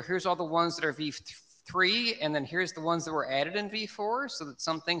say, well, here's all the ones that are v3, and then here's the ones that were added in v4, so that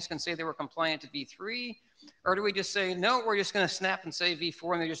some things can say they were compliant to v3? Or do we just say, no, we're just going to snap and say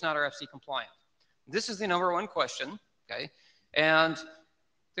v4 and they're just not RFC compliant? This is the number one question, okay? And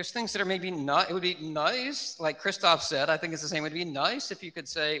there's things that are maybe not, it would be nice, like Christoph said, I think it's the same, it would be nice if you could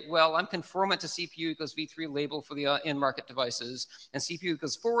say, well, I'm conformant to CPU equals v3 label for the in-market devices, and CPU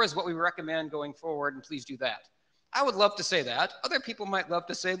equals 4 is what we recommend going forward, and please do that. I would love to say that. Other people might love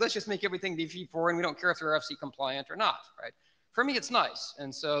to say, let's just make everything be v4 and we don't care if they're RFC compliant or not, right? For me, it's nice.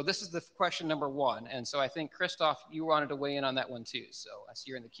 And so this is the question number one. And so I think, Christoph, you wanted to weigh in on that one too. So I see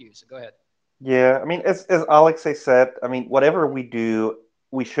you're in the queue, so go ahead. Yeah, I mean, as Alexei said, I mean, whatever we do,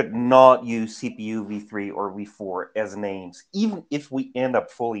 we should not use CPU v3 or v4 as names. Even if we end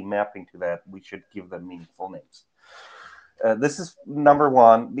up fully mapping to that, we should give them meaningful names. This is number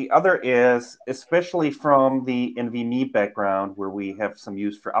one. The other is, especially from the NVMe background, where we have some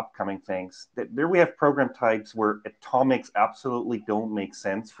use for upcoming things, there we have program types where atomics absolutely don't make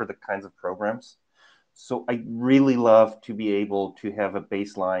sense for the kinds of programs. So I really love to be able to have a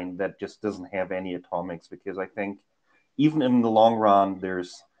baseline that just doesn't have any atomics, because I think even in the long run,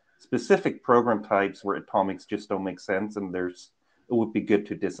 there's specific program types where atomics just don't make sense, and it would be good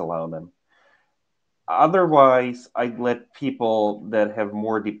to disallow them. Otherwise, I let people that have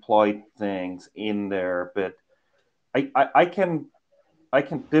more deployed things in there, but I can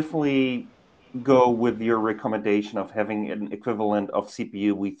definitely go with your recommendation of having an equivalent of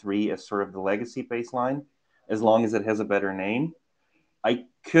CPU v3 as sort of the legacy baseline, as long as it has a better name. I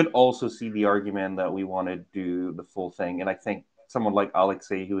could also see the argument that we want to do the full thing, and I think someone like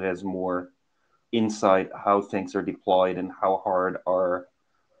Alexei, who has more insight how things are deployed and how hard are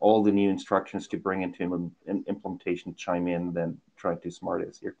all the new instructions to bring into implementation, chime in, than try to smart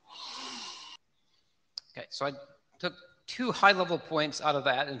is here. Okay, so I took two high-level points out of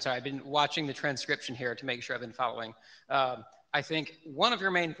that, and sorry, I've been watching the transcription here to make sure I've been following. I think one of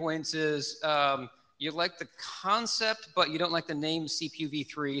your main points is you like the concept, but you don't like the name CPU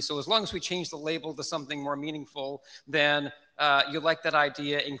v3. So as long as we change the label to something more meaningful, then you like that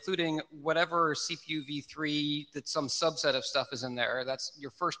idea, including whatever CPU v3 that some subset of stuff is in there. That's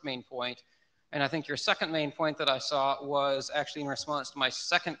your first main point. And I think your second main point that I saw was actually in response to my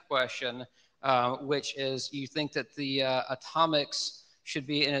second question, which is you think that the atomics should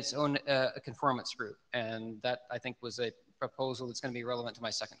be in its own conformance group. And that, I think, was a proposal that's going to be relevant to my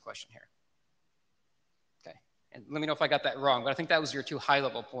second question here. Okay, and let me know if I got that wrong, but I think that was your two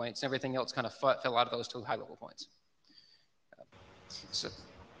high-level points. Everything else kind of fell out of those two high-level points. So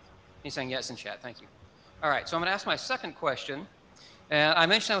he's saying yes in chat, thank you. All right, so I'm gonna ask my second question. And I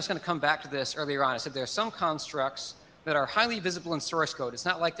mentioned I was gonna come back to this earlier on. I said there are some constructs that are highly visible in source code. It's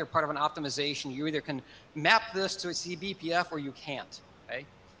not like they're part of an optimization. You either can map this to a BPF or you can't, okay?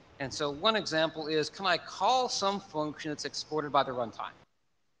 And so one example is, can I call some function that's exported by the runtime?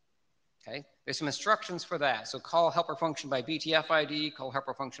 Okay, there's some instructions for that. So call helper function by BTF ID, call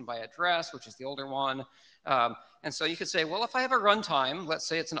helper function by address, which is the older one. And so you could say, well, if I have a runtime, let's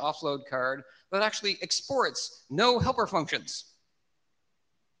say it's an offload card, that actually exports no helper functions.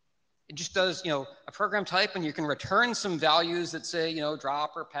 It just does, a program type, and you can return some values that say,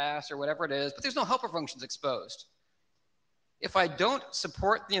 drop or pass or whatever it is, but there's no helper functions exposed. If I don't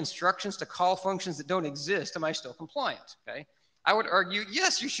support the instructions to call functions that don't exist, am I still compliant? Okay. I would argue,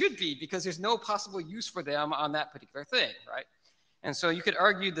 yes, you should be, because there's no possible use for them on that particular thing, right? And so you could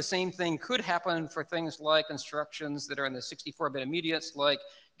argue the same thing could happen for things like instructions that are in the 64-bit immediates, like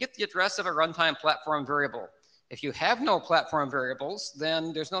get the address of a runtime platform variable. If you have no platform variables,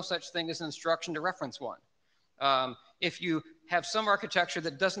 then there's no such thing as an instruction to reference one. If you have some architecture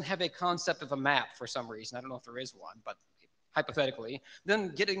that doesn't have a concept of a map for some reason, I don't know if there is one, but hypothetically,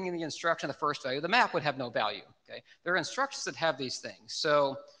 then getting in the instruction the first value, the map would have no value. Okay? There are instructions that have these things.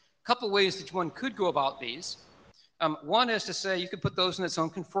 So a couple of ways that one could go about these. One is to say you could put those in its own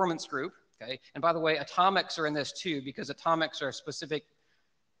conformance group. Okay? And by the way, atomics are in this too, because atomics are specific.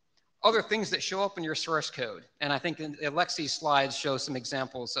 other things that show up in your source code. And I think Alexi's slides show some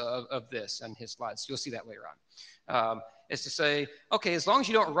examples of this on his slides. You'll see that later on. Is to say, okay, as long as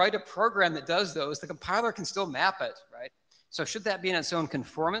you don't write a program that does those, the compiler can still map it, right? So should that be in its own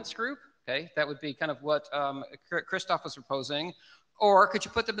conformance group? Okay, that would be kind of what Christoph was proposing. Or could you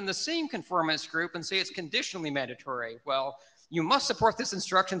put them in the same conformance group and say it's conditionally mandatory? Well, you must support this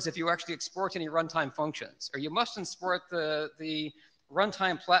instructions if you actually export any runtime functions, or you must export the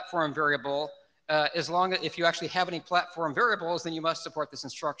runtime platform variable as long as if you actually have any platform variables, then you must support this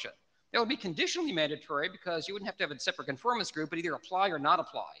instruction. That would be conditionally mandatory because you wouldn't have to have a separate conformance group, but either apply or not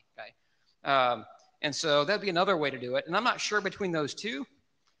apply, okay? And so that'd be another way to do it. And I'm not sure between those two.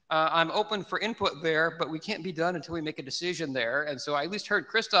 I'm open for input there, but we can't be done until we make a decision there. And so I at least heard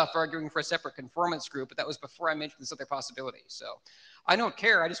Christoph arguing for a separate conformance group, but that was before I mentioned this other possibility. So I don't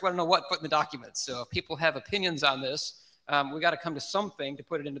care. I just want to know what put in the document. So if people have opinions on this, we got to come to something to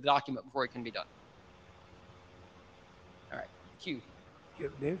put it into the document before it can be done. All right, Q.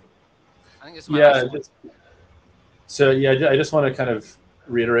 Dave? I think this is my last one. So yeah, I just want to kind of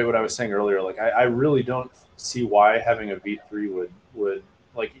reiterate what I was saying earlier. Like I really don't see why having a V3 would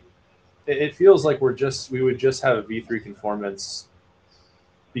like it feels like we would just have a V3 conformance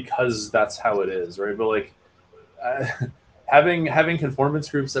because that's how it is, right? But like having conformance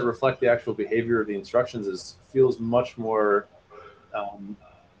groups that reflect the actual behavior of the instructions feels much more.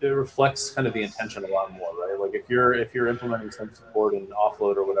 It reflects kind of the intention a lot more, right? Like if you're implementing some support and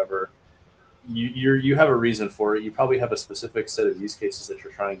offload or whatever, you have a reason for it. You probably have a specific set of use cases that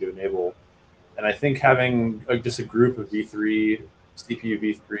you're trying to enable, and I think having just a group of V3 CPU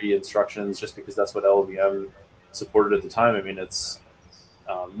V3 instructions just because that's what LLVM supported at the time. I mean, it's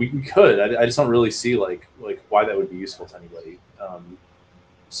we could. I just don't really see like why that would be useful to anybody.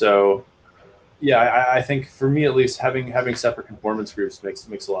 So yeah, I think for me at least, having separate conformance groups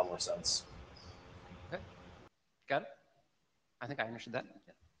makes a lot more sense. Okay, got it. I think I understood that.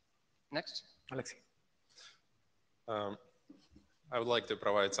 Yeah. Next, Alexi. I would like to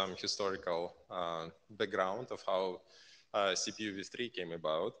provide some historical background of how CPU v3 came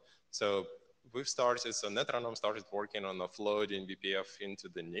about. So Netronom started working on offloading BPF into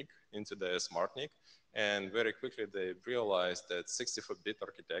the NIC, into the smart NIC, and very quickly they realized that 64-bit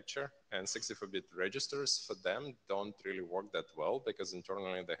architecture and 64-bit registers for them don't really work that well because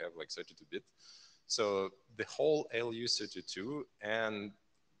internally they have like 32-bit. So the whole LU32 and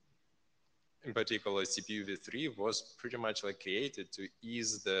in particular CPU v3 was pretty much like created to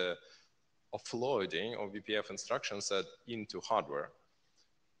ease the offloading of BPF instruction set into hardware.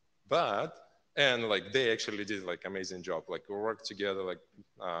 And like they actually did like amazing job. Like we worked together like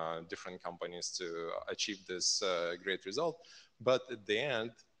different companies to achieve this great result. But at the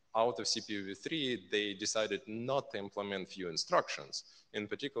end, out of CPU v3, they decided not to implement few instructions. In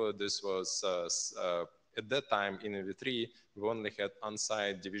particular, this was at that time in v3, we only had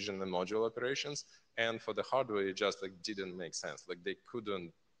on-site division and module operations. And for the hardware, it just like didn't make sense. Like they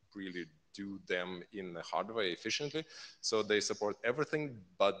couldn't really do them in the hardware efficiently. So they support everything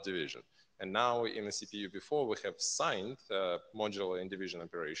but division. And now in the CPU before, we have signed modular and division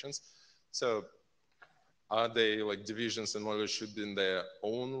operations. So are they like divisions and modules should be in their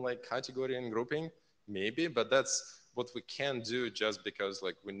own like category and grouping? Maybe, but that's what we can do just because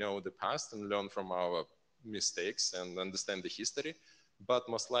like we know the past and learn from our mistakes and understand the history. But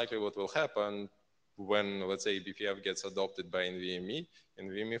most likely what will happen when, let's say, BPF gets adopted by NVMe,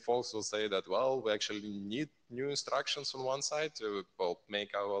 NVMe folks will say that, well, we actually need new instructions on one side to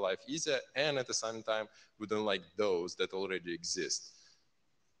make our life easier, and at the same time, we don't like those that already exist.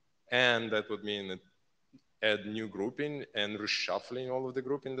 And that would mean add new grouping and reshuffling all of the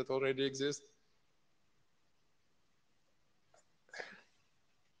grouping that already exists.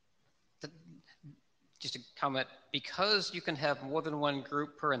 Just a comment, because you can have more than one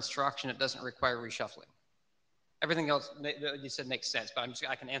group per instruction, it doesn't require reshuffling. Everything else you said makes sense, but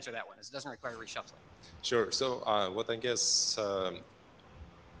I can answer that one. It doesn't require reshuffling. Sure. So what I guess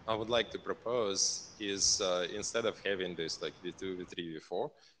I would like to propose is instead of having this like V2, V3,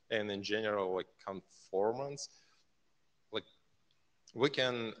 V4, and in general like conformance, like we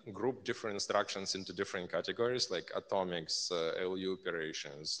can group different instructions into different categories like atomics, LU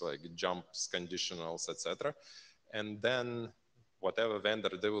operations, like jumps, conditionals, etc. And then whatever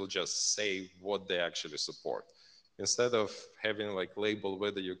vendor, they will just say what they actually support. Instead of having like label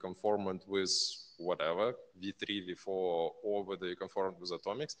whether you conformant with whatever, V3, V4, or whether you conform with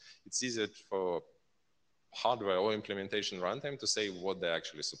atomics, it's easier for hardware or implementation runtime to say what they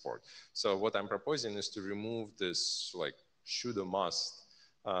actually support. So what I'm proposing is to remove this like should or must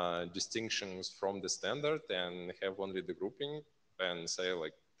distinctions from the standard and have only the grouping and say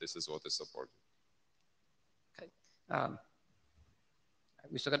like this is what is supported. Okay.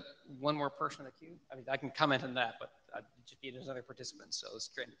 We still got one more person in the queue. I mean, I can comment on that, but just need another participant, so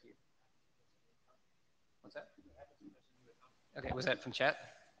straight in the queue. What's that? Okay, was that from chat?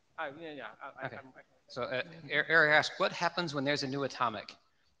 Okay. So Eric asked, what happens when there's a new atomic?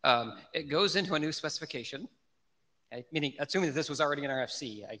 It goes into a new specification, okay? Meaning, assuming that this was already in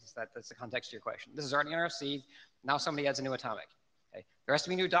RFC, I guess that's the context of your question. This is already in RFC, now somebody adds a new atomic. Okay? There has to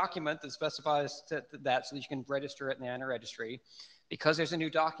be a new document that specifies that so that you can register it in the INR registry. Because there's a new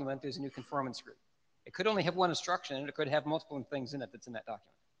document, there's a new conformance group. It could only have one instruction, and it could have multiple things in it that's in that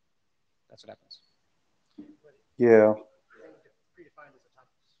document. That's what happens. Yeah.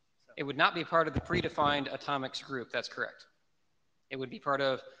 It would not be part of the predefined atomics group. That's correct. It would be part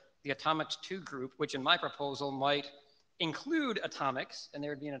of the atomics 2 group, which in my proposal might include atomics, and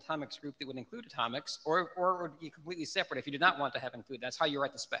there would be an atomics group that would include atomics, or it would be completely separate if you did not want to have include. That's how you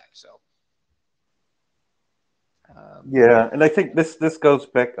write the spec. So. Yeah, and I think this goes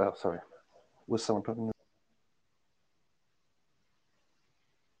back. Oh, sorry. Was someone talking?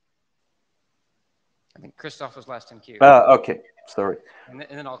 I think Christoph was last in queue. Okay, sorry. And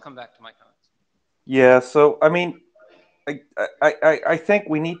then I'll come back to my comments. Yeah, so I mean, I think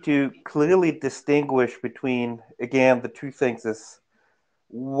we need to clearly distinguish between, again, the two things is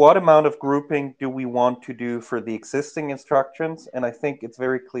what amount of grouping do we want to do for the existing instructions? And I think it's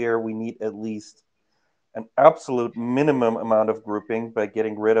very clear we need at least an absolute minimum amount of grouping by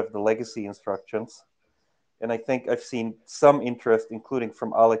getting rid of the legacy instructions. And I think I've seen some interest, including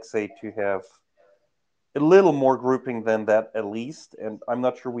from Alexei, to have a little more grouping than that at least. And I'm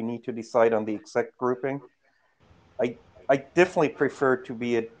not sure we need to decide on the exact grouping. I definitely prefer to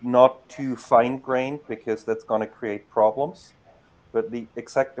be not too fine-grained because that's going to create problems. But the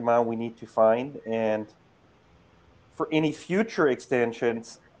exact amount we need to find. And for any future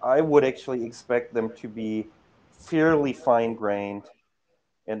extensions, I would actually expect them to be fairly fine-grained.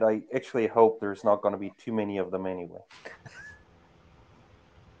 And I actually hope there's not going to be too many of them anyway.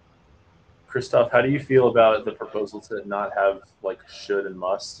 Christoph, how do you feel about the proposal to not have like should and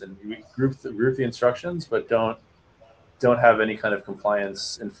must, and we group the instructions, but don't have any kind of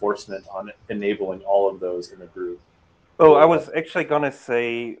compliance enforcement on enabling all of those in the group? Oh, I was actually going to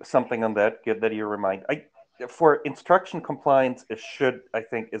say something on that. Good that you remind. For instruction compliance, it should, I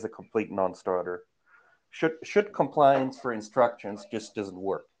think, is a complete non-starter. Should compliance for instructions just doesn't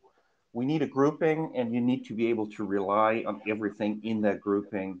work. We need a grouping, and you need to be able to rely on everything in that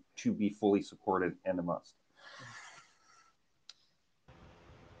grouping to be fully supported and a must.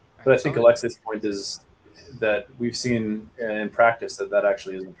 But I think Alexei's point is that we've seen in practice that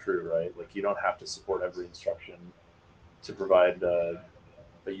actually isn't true, right? Like you don't have to support every instruction to provide a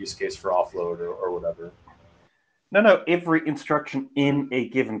use case for offload or whatever. No, every instruction in a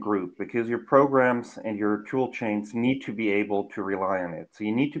given group, because your programs and your tool chains need to be able to rely on it. So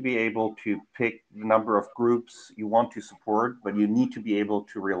you need to be able to pick the number of groups you want to support, but you need to be able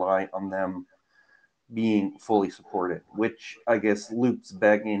to rely on them being fully supported, which I guess loops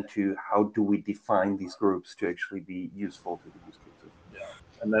back into how do we define these groups to actually be useful to the use cases. Yeah,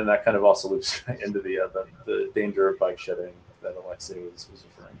 and then that kind of also loops into the danger of bike shedding that Alexei was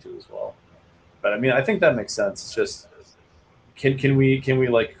referring to as well. But I mean, I think that makes sense. It's just, can we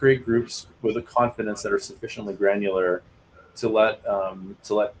like create groups with a confidence that are sufficiently granular to let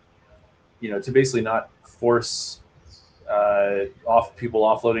to basically not force people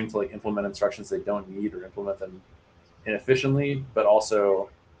offloading to like implement instructions they don't need or implement them inefficiently, but also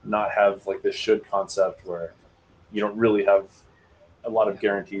not have like this should concept where you don't really have a lot of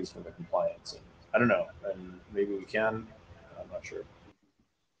guarantees for the compliance. And I don't know, and maybe we can. I'm not sure.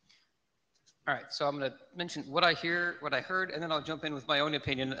 All right, so I'm going to mention what I heard, and then I'll jump in with my own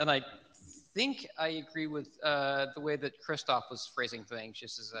opinion. And I think I agree with the way that Christoph was phrasing things,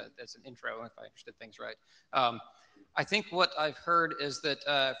 just as an intro, if I understood things right. I think what I've heard is that,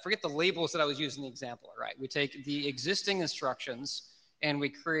 forget the labels that I was using in the example, right? We take the existing instructions and we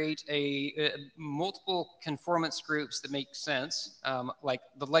create multiple conformance groups that make sense, like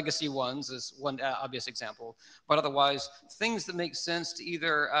the legacy ones is one obvious example, but otherwise things that make sense to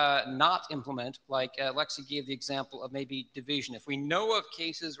either not implement, like Lexi gave the example of maybe division. If we know of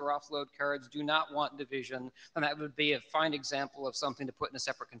cases where offload cards do not want division, then that would be a fine example of something to put in a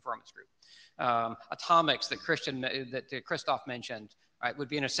separate conformance group. Atomics that Christoph mentioned, right, would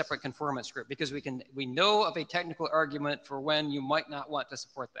be in a separate conformance group because we know of a technical argument for when you might not want to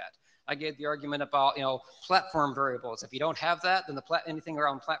support that. I gave the argument about platform variables. If you don't have that, then anything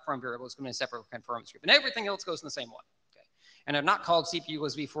around platform variables is going to be a separate conformance group, and everything else goes in the same one. Okay, and they're not called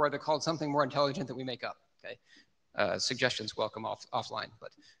CPUs before; they're called something more intelligent that we make up. Okay, suggestions welcome offline.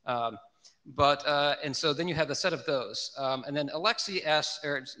 And so then you have the set of those. And then Alexei asked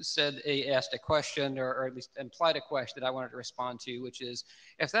a question, or at least implied a question that I wanted to respond to, which is,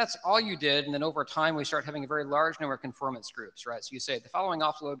 if that's all you did, and then over time we start having a very large number of conformance groups, right? So you say the following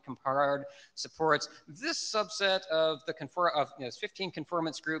offload compiler supports this subset of the 15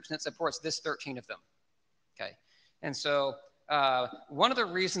 conformance groups, and it supports this 13 of them, okay? And so one of the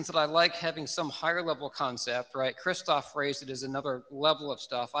reasons that I like having some higher level concept, right? Christoph phrased it as another level of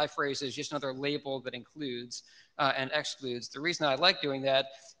stuff. I phrase it as just another label that includes and excludes. The reason I like doing that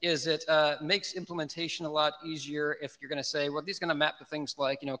is it makes implementation a lot easier if you're going to say, well, these are going to map to things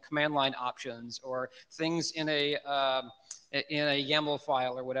like, command line options, or things in a YAML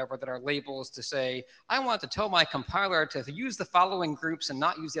file or whatever that are labels to say, I want to tell my compiler to use the following groups and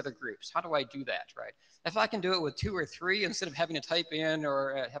not use the other groups. How do I do that, right? If I can do it with 2 or 3 instead of having to type in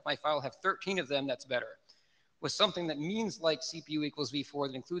or have my file have 13 of them, that's better. With something that means like CPU equals v4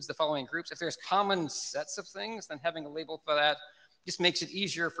 that includes the following groups, if there's common sets of things, then having a label for that just makes it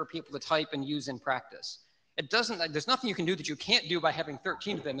easier for people to type and use in practice. It doesn't, there's nothing you can do that you can't do by having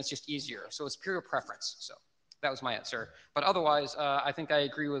 13 of them. It's just easier. So it's pure preference. So that was my answer. But otherwise, I think I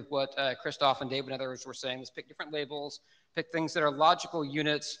agree with what Christoph and Dave and others were saying. Let's pick different labels, pick things that are logical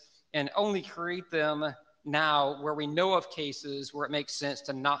units, and only create them now where we know of cases where it makes sense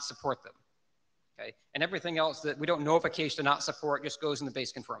to not support them. Okay, and everything else that we don't know of a case to not support just goes in the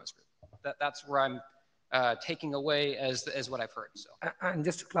base conformance group. That's where I'm taking away as what I've heard. So. And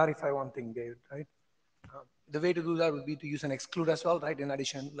just to clarify one thing, David, right? The way to do that would be to use an exclude as well, right? In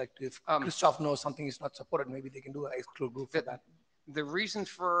addition, like if Christoph knows something is not supported, maybe they can do an exclude group for that. The reason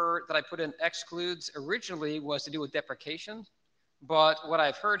that I put in excludes originally was to do with deprecation. But what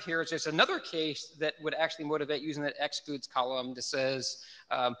I've heard here is there's another case that would actually motivate using that excludes column that says,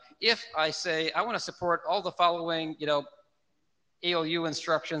 if I say I want to support all the following, ALU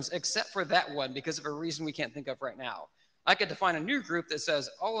instructions except for that one because of a reason we can't think of right now, I could define a new group that says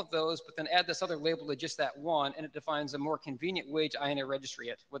all of those, but then add this other label to just that one, and it defines a more convenient way to INA registry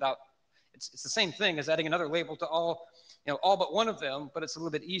it without. It's the same thing as adding another label to all but one of them, but it's a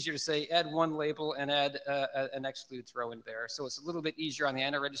little bit easier to say add one label and add an exclude throw in there. So it's a little bit easier on the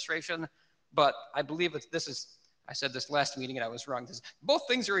INA registration, but I believe I said this last meeting and I was wrong. Both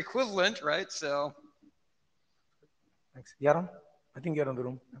things are equivalent, right? So. Thanks. Yaron, I think you're in the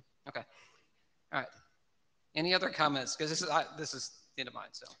room. Okay. All right. Any other comments? Because this is the end of mine,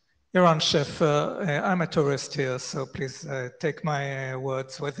 so. Yaron Schaefer, I'm a tourist here, so please take my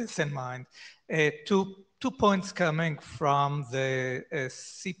words with this in mind. Two points coming from the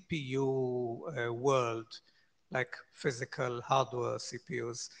CPU world, like physical hardware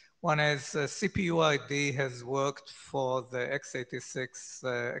CPUs. One is CPU ID has worked for the x86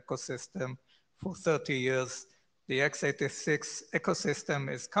 ecosystem for 30 years. The x86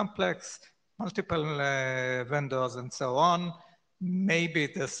 ecosystem is complex, multiple vendors and so on. Maybe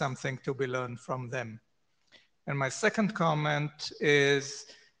there's something to be learned from them. And my second comment is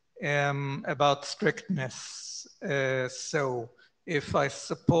about strictness. So if I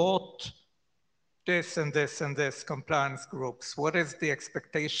support this and this and this compliance groups, what is the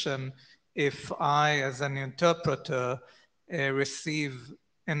expectation if I, as an interpreter, receive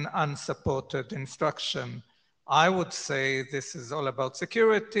an unsupported instruction? I would say this is all about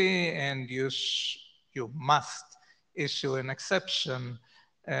security and you must issue an exception.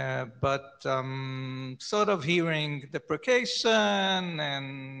 But sort of hearing deprecation,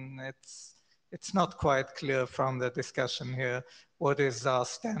 and it's not quite clear from the discussion here what is our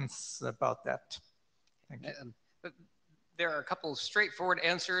stance about that. Thank you. There are a couple of straightforward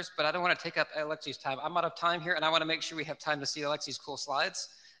answers, but I don't want to take up Alexei's time. I'm out of time here, and I want to make sure we have time to see Alexei's cool slides.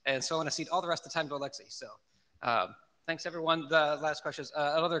 And so I want to cede all the rest of the time to Alexei. So thanks, everyone. The last question is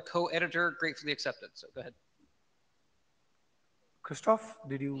another co-editor, gratefully accepted. So go ahead. Christoph,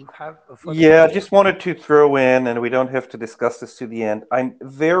 did you have a further Yeah, I question? just wanted to throw in, and we don't have to discuss this to the end. I'm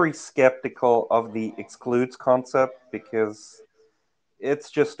very skeptical of the excludes concept because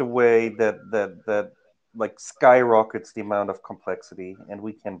it's just a way that like skyrockets the amount of complexity, and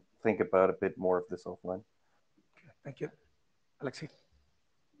we can think about a bit more of this offline. Okay, thank you. Alexei.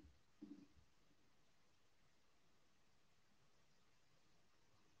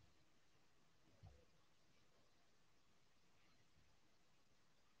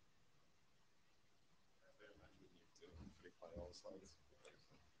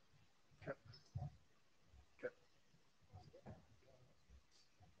 Okay. Okay.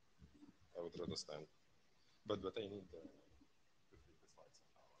 I would understand, but I need the slides.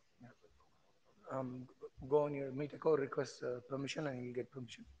 Go on your meet a code, request permission, and you'll get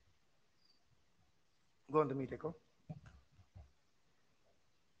permission. Go on the meet echo.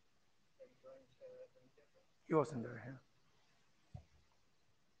 He wasn't there here.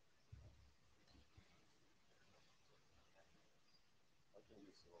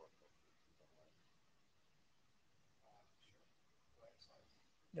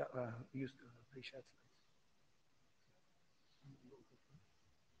 Yeah, use the pre-shared slides.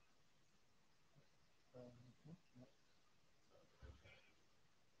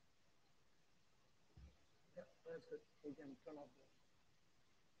 Yeah, that's good. You can turn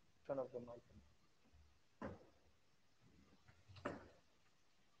off the mic.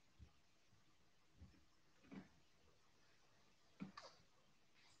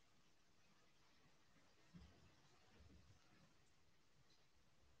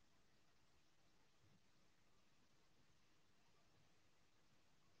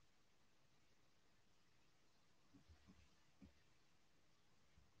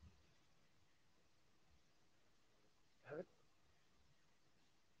 Have it?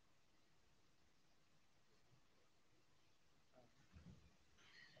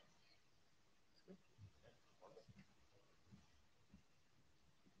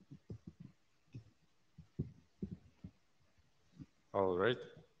 All right.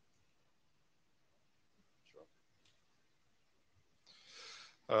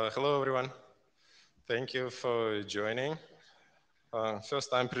 Hello, everyone. Thank you for joining.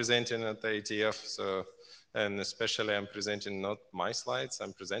 First, I'm presenting at IETF, and especially I'm presenting not my slides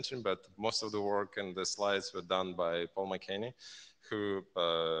I'm presenting, but most of the work and the slides were done by Paul McKinney, who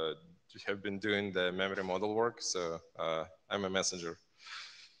have been doing the memory model work, so I'm a messenger.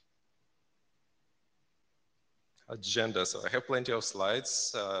 Agenda, so I have plenty of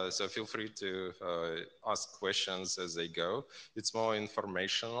slides, so feel free to ask questions as they go. It's more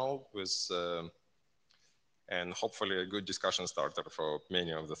informational with and hopefully a good discussion starter for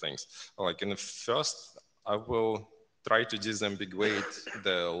many of the things. Like in the first, I will try to disambiguate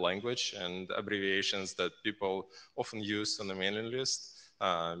the language and abbreviations that people often use on the mailing list,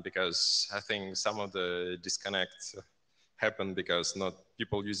 because I think some of the disconnects happen because not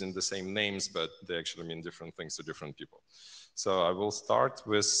people using the same names, but they actually mean different things to different people. So I will start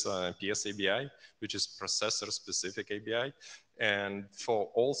with PS ABI, which is processor-specific ABI. And for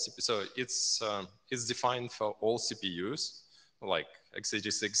all, so it's defined for all CPUs, like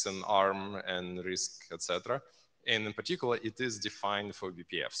x86 and ARM and RISC, etc. And in particular, it is defined for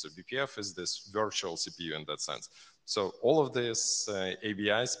BPF. So BPF is this virtual CPU in that sense. So all of these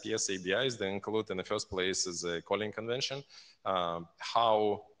ABIs, PS ABIs, they include in the first place is a calling convention,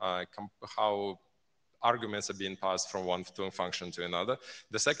 how arguments are being passed from one function to another.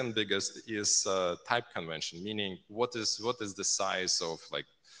 The second biggest is type convention, meaning what is the size of like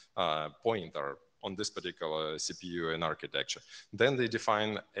pointer on this particular CPU and architecture. Then they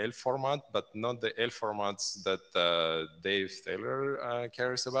define L format, but not the L formats that Dave Taylor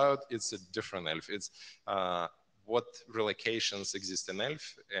cares about. It's a different ELF. It's what relocations exist in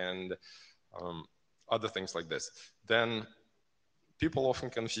ELF and other things like this. Then people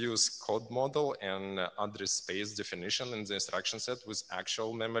often confuse code model and address space definition in the instruction set with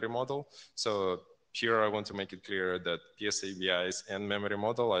actual memory model. So here I want to make it clear that PS ABIs and memory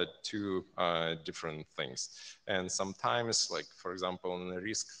model are two different things. And sometimes, like for example, in the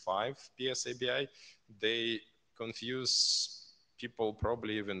RISC-V PS ABI, they confuse people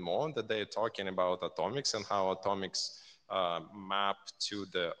probably even more that they're talking about atomics and how atomics map to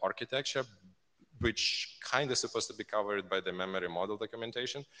the architecture, which kind of supposed to be covered by the memory model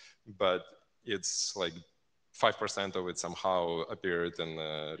documentation, but it's like 5% of it somehow appeared in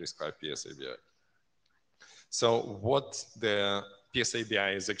the RISC-V PS ABI. So what the PS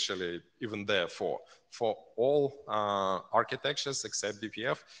ABI is actually even there for all architectures except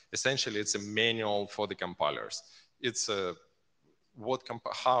BPF, essentially it's a manual for the compilers. It's a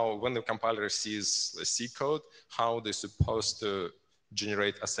when the compiler sees the C code, how they're supposed to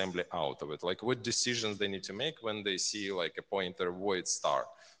generate assembly out of it, like what decisions they need to make when they see like a pointer void star.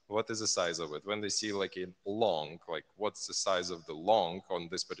 What is the size of it? When they see like a long, like what's the size of the long on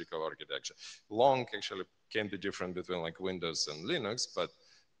this particular architecture? Long actually can be different between like Windows and Linux, but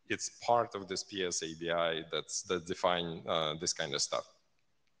it's part of this PS ABI that define this kind of stuff.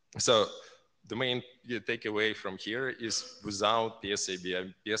 So the main takeaway from here is without PS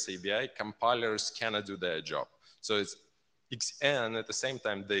ABI, compilers cannot do their job. So and at the same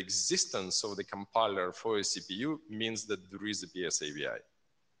time, the existence of the compiler for a CPU means that there is a PS ABI.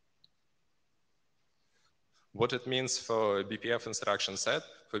 What it means for BPF instruction set,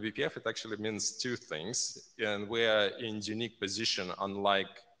 for BPF it actually means two things, and we are in unique position unlike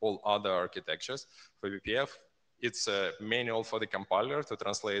all other architectures. For BPF, it's a manual for the compiler to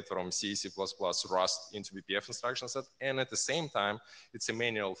translate from C, C++, Rust into BPF instruction set. And at the same time, it's a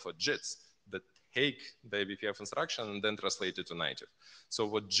manual for JITs that take the BPF instruction and then translate it to native. So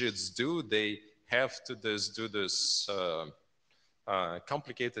what JITs do, they have to do this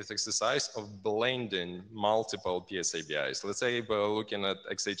complicated exercise of blending multiple PSABIs. Let's say we're looking at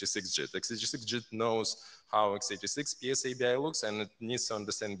x86 JIT. x86 JIT knows how x86 PSABI looks, and it needs to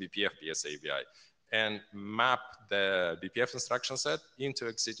understand BPF PSABI and map the BPF instruction set into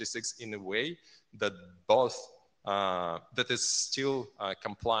x86 in a way that both that is still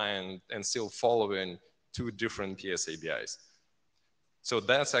compliant and still following two different PSABIs. So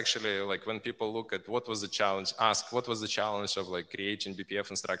that's actually like when people look at what was the challenge, ask what was the challenge of like creating BPF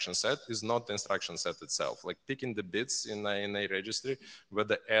instruction set is not the instruction set itself. Like picking the bits in a registry,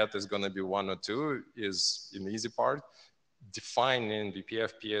 whether add is going to be 1 or 2 is an easy part. Defining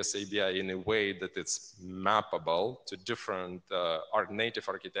BPF PSABI in a way that it's mappable to different native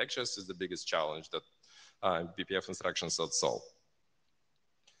architectures is the biggest challenge that BPF instruction sets solve.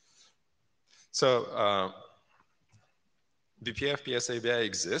 So BPF PSABI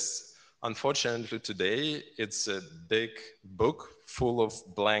exists. Unfortunately, today, it's a big book full of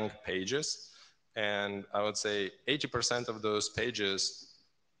blank pages. And I would say 80% of those pages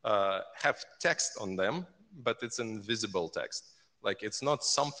have text on them, but it's invisible text. Like it's not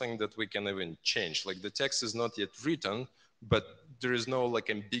something that we can even change. Like the text is not yet written, but there is no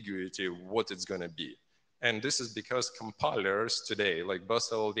like ambiguity of what it's going to be. And this is because compilers today, like both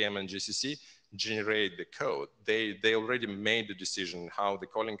LLVM and GCC, generate the code. They already made the decision how the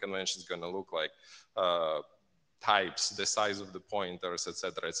calling convention is going to look like, types, the size of the pointers,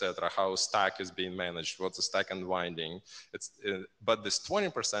 etc., how stack is being managed, what's the stack unwinding. But this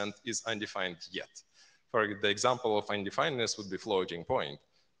 20% is undefined yet. For the example of undefinedness would be floating point.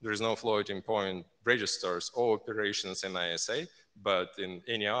 There is no floating point registers or operations in ISA, but in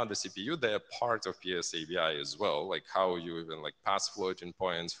any other CPU, they are part of PSABI as well, like how you even like pass floating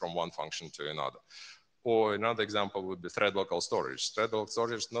points from one function to another. Or another example would be thread local storage. Thread local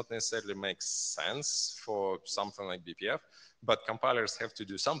storage not necessarily makes sense for something like BPF, but compilers have to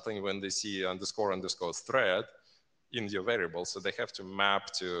do something when they see underscore thread in your variable. So they have to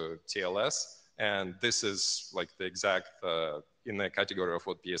map to TLS. And this is like the exact in the category of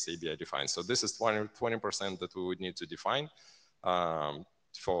what PSABI defines. So this is 20% that we would need to define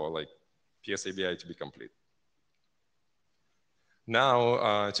for like PSABI to be complete.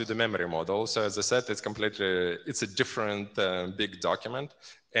 Now to the memory model. So as I said, it's a different big document,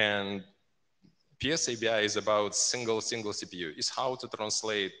 and PSABI is about single CPU. It's how to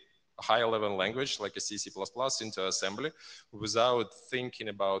translate a higher level language like a C, C++ into assembly without thinking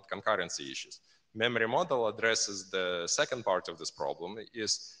about concurrency issues. Memory model addresses the second part of this problem,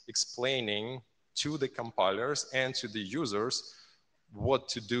 is explaining to the compilers and to the users what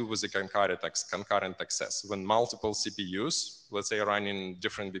to do with the concurrent access when multiple CPUs, let's say, running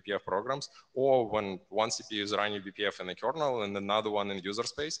different BPF programs, or when one CPU is running BPF in the kernel and another one in user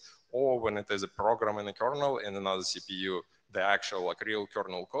space, or when it is a program in the kernel and another CPU, the actual like real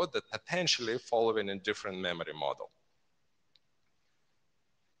kernel code that potentially following a different memory model.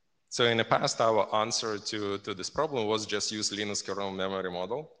 So in the past, our answer to this problem was just use Linux kernel memory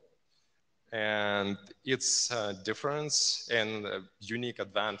model. And its difference and unique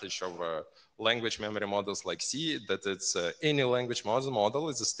advantage of language memory models like C, that it's any language model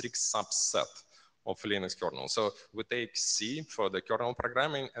is a strict subset of Linux kernel. So we take C for the kernel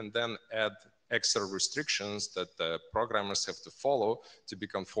programming and then add extra restrictions that the programmers have to follow to be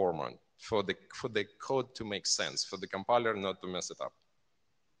conformant for the code to make sense, for the compiler not to mess it up.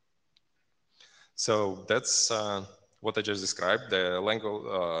 So that's what I just described, the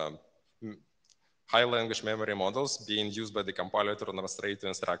language high language memory models being used by the compiler to translate to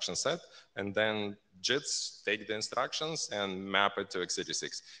instruction set, and then JITs take the instructions and map it to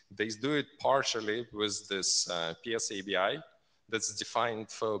x86. They do it partially with this PSABI that's defined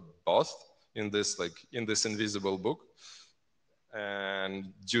for both in this invisible book,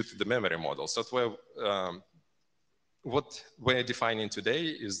 and due to the memory model. So that's where what we're defining today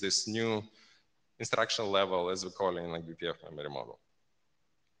is this new instruction level, as we call it in like BPF memory model.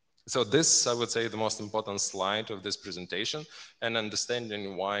 So this, I would say, the most important slide of this presentation, and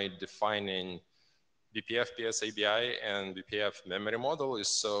understanding why defining BPF PSABI and BPF memory model is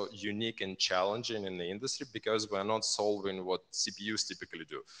so unique and challenging in the industry, because we're not solving what CPUs typically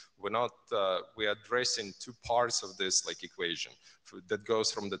do. We're addressing two parts of this like equation that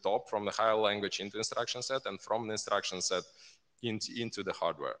goes from the top, from the higher language into instruction set, and from the instruction set into the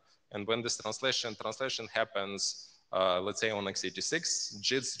hardware. And when this translation happens let's say on x86,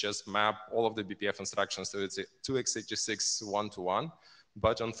 JITs just map all of the BPF instructions to x86 one-to-one.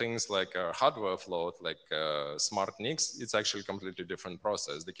 But on things like hardware float, like smart NICs, it's actually a completely different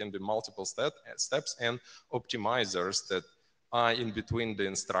process. There can be multiple steps and optimizers that are in between the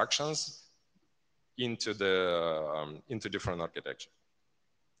instructions into different architecture,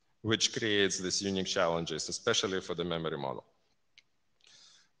 which creates these unique challenges, especially for the memory model.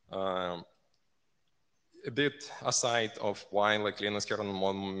 A bit aside of why like Linux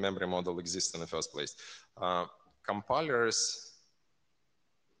kernel memory model exists in the first place, compilers,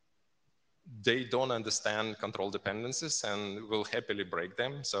 they don't understand control dependencies and will happily break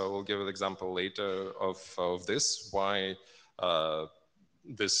them. So we'll give an example later of this, why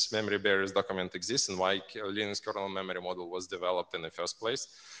this memory barriers document exists and why Linux kernel memory model was developed in the first place.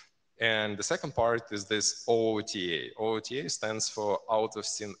 And the second part is this OOTA. OOTA stands for out of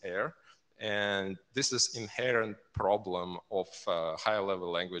thin air. And this is inherent problem of higher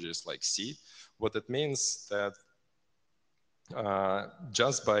level languages like C. What it means that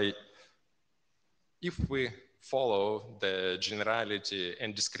just by, if we follow the generality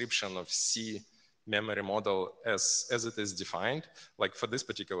and description of C memory model as it is defined, like for this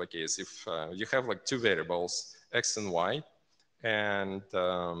particular case, if you have like two variables, X and Y, and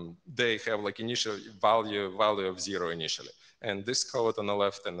they have like initial value of 0 initially. And this code on the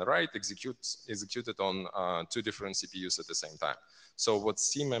left and the right executed on two different CPUs at the same time. So what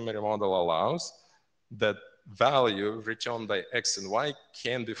C memory model allows, that value returned by X and Y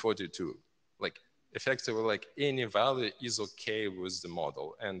can be 42. Like effectively, like any value is okay with the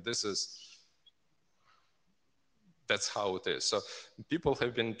model. And that's how it is. So people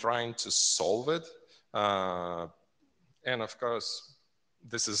have been trying to solve it. And of course,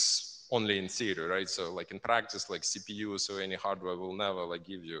 this is only in theory, right? So like in practice, like CPUs or any hardware will never like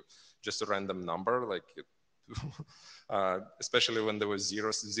give you just a random number, like especially when there was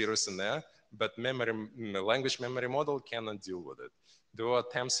zeros in there. But language memory model cannot deal with it. There were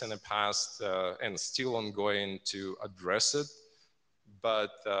attempts in the past and still ongoing to address it,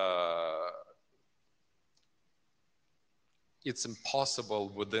 but it's impossible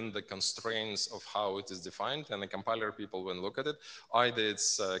within the constraints of how it is defined, and the compiler people, when look at it, either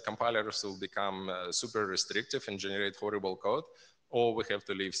its compilers will become super restrictive and generate horrible code, or we have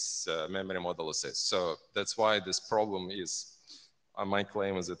to leave memory model as is. So that's why this problem is, my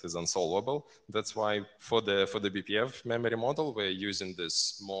claim is it is unsolvable. That's why for the BPF memory model, we're using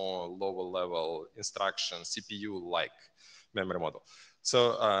this more lower level instruction CPU-like memory model.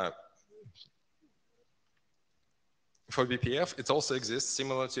 So for BPF, it also exists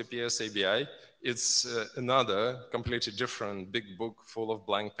similar to PSABI. It's another completely different big book full of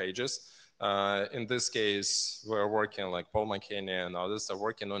blank pages. In this case, we're working, like Paul McKinney and others are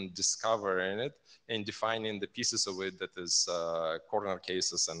working on discovering it and defining the pieces of it that is corner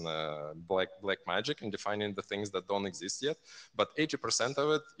cases and black magic, and defining the things that don't exist yet. But 80%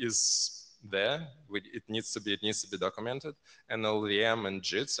 of it is there. It needs to be documented. And LVM and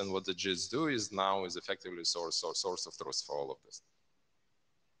JITs, and what the JITs do is effectively source of truth for all of this.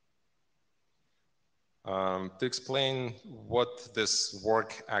 To explain what this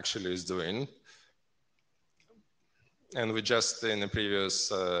work actually is doing, and we just, in the previous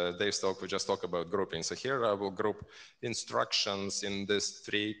Dave's talk, we just talked about grouping. So here I will group instructions in these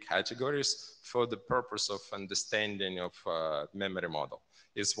three categories for the purpose of understanding of memory model.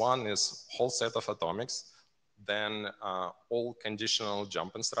 One is whole set of atomics, then all conditional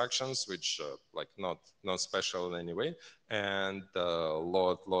jump instructions, which like not special in any way, and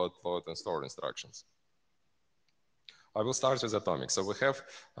load, and store instructions. I will start with atomic. So we have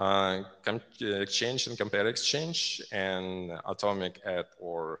exchange and compare exchange, and atomic add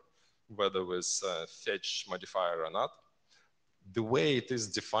or whether with fetch modifier or not. The way it is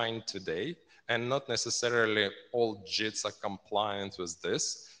defined today, and not necessarily all JITs are compliant with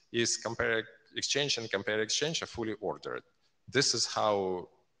this, is compare exchange and compare exchange are fully ordered. This is how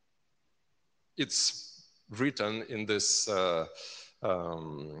it's written in this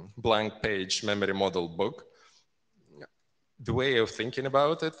blank page memory model book. The way of thinking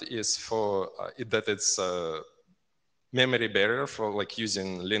about it is that it's a memory barrier for like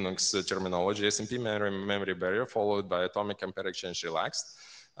using Linux terminology, SMP memory barrier followed by atomic compare exchange relaxed,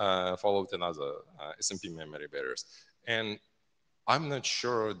 followed in other SMP memory barriers. And I'm not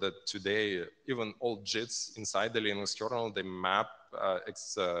sure that today, even all JITs inside the Linux kernel, they map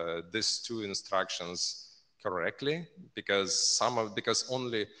these two instructions correctly, because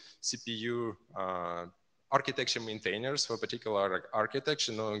only CPU architecture maintainers for a particular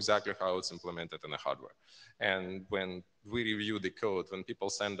architecture know exactly how it's implemented in the hardware. And when we review the code, when people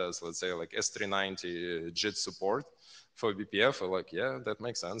send us, let's say, like S390 JIT support for BPF, we're like, yeah, that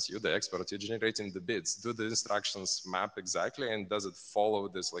makes sense. You're the expert. You're generating the bits. Do the instructions map exactly? And does it follow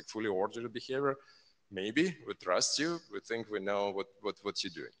this like fully ordered behavior? Maybe. We trust you. We think we know what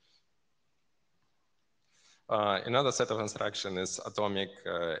you're doing. Another set of instruction is atomic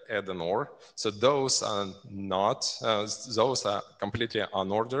add and OR. So those are not, those are completely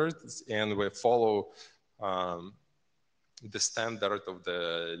unordered, and we follow the standard of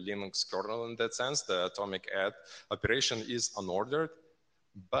the Linux kernel in that sense. The atomic add operation is unordered,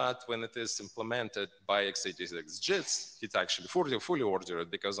 but when it is implemented by x86 JITs, it's actually fully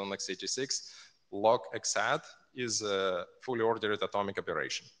ordered, because on x86, log xadd is a fully ordered atomic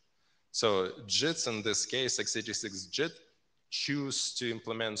operation. So JITs, in this case, x86 JIT, choose to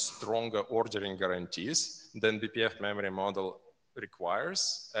implement stronger ordering guarantees than BPF memory model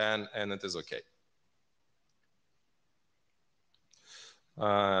requires, and it is okay.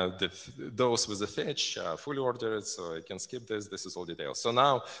 Those with the fetch are fully ordered, so I can skip this. This is all details. So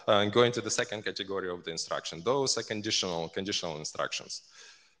now going to the second category of the instruction. Those are conditional instructions.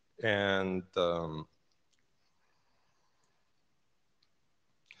 And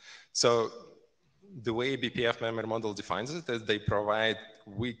so the way BPF memory model defines it is they provide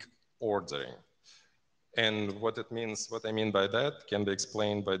weak ordering. And what it means, what I mean by that can be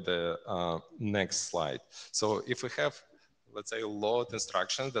explained by the next slide. So if we have, let's say, load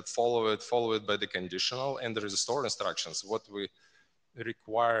instructions that follow it by the conditional, and there is store instructions, what we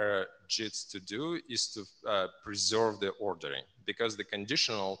require JITs to do is to preserve the ordering, because the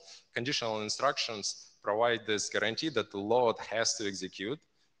conditional instructions provide this guarantee that the load has to execute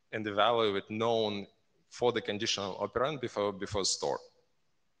and the value of it known for the conditional operand before store.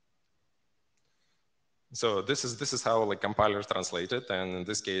 So this is how like compilers translate it, and in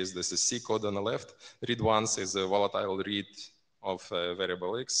this case, this is C code on the left. Read once is a volatile read of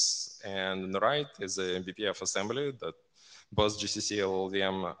variable X, and on the right is a BPF assembly that both GCC and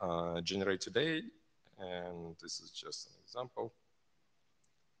LLVM generate today, and this is just an example.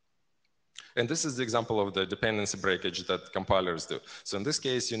 And this is the example of the dependency breakage that compilers do. So in this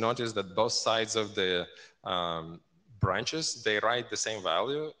case, you notice that both sides of the branches, they write the same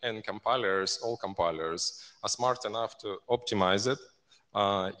value, and all compilers are smart enough to optimize it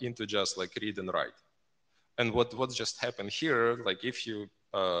into just like read and write. And what just happened here, like if you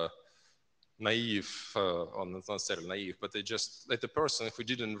naive, or not necessarily naive, but they just let the person who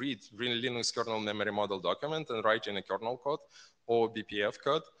didn't read Linux kernel memory model document and write in a kernel code or BPF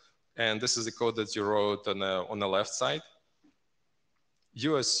code, and this is the code that you wrote on the left side,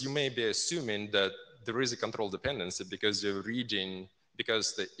 you may be assuming that there is a control dependency because you're reading,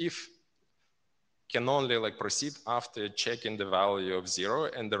 because the if can only like proceed after checking the value of 0,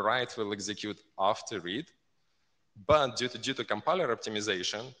 and the write will execute after read. But due to compiler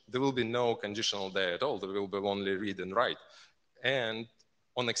optimization, there will be no conditional there at all. There will be only read and write. And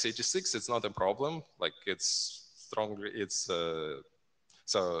on x86, it's not a problem. Like it's strongly,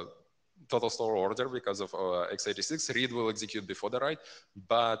 so total store order because of x86, read will execute before the write.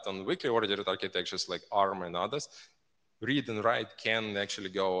 But on weakly ordered architectures like ARM and others, read and write can actually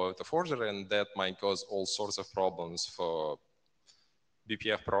go out of order, and that might cause all sorts of problems for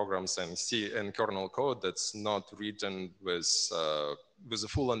BPF programs and C and kernel code that's not written with a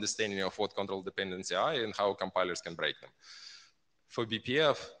full understanding of what control dependency are and how compilers can break them. For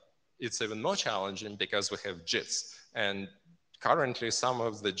BPF, it's even more challenging because we have JITs, and currently some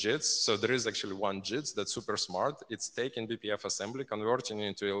of the JITs, so there is actually one JIT that's super smart. It's taking BPF assembly, converting it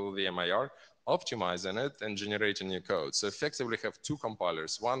into LLVM-IR, optimizing it, and generating new code. So effectively have two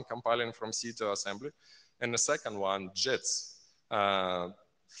compilers, one compiling from C to assembly, and the second one JITs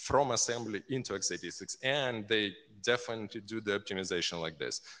from assembly into x86, and they definitely do the optimization like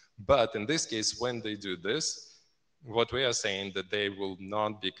this. But in this case, when they do this, what we are saying that they will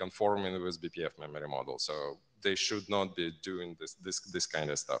not be conforming with BPF memory model. So they should not be doing this kind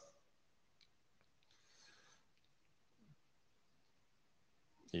of stuff.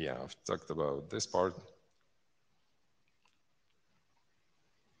 Yeah, I've talked about this part.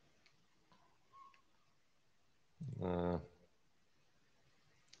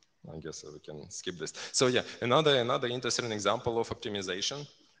 I guess we can skip this. So yeah, another interesting example of optimization.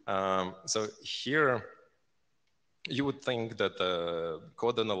 So here, you would think that the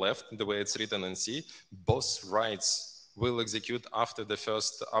code on the left, the way it's written in C, both writes will execute after the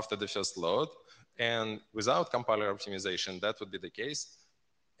first load, and without compiler optimization, that would be the case.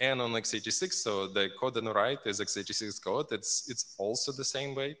 And on x86, so the code on the right is x86 code. It's also the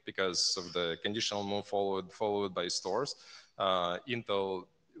same way because of the conditional move followed by stores. Intel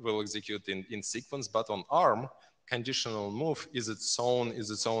will execute in sequence, but on ARM, conditional move is its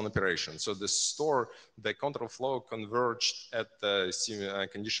own operation. So the store, the control flow converged at the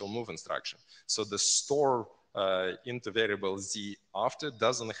conditional move instruction. So the store into variable z after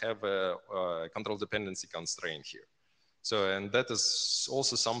doesn't have a control dependency constraint here. So, and that is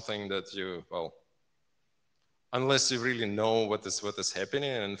also something that you, well, unless you really know what is happening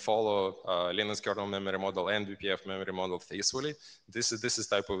and follow Linux kernel memory model and BPF memory model faithfully, this is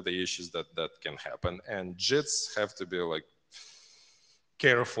type of the issues that can happen. And JITs have to be like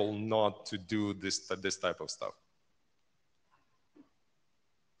careful not to do this type of stuff.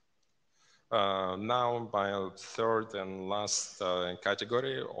 Now my third and last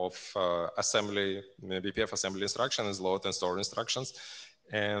category of assembly, BPF assembly instruction is load and store instructions.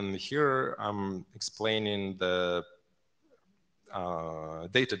 And here I'm explaining the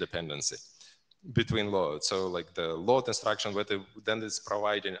data dependency between loads. So like the load instruction, then it's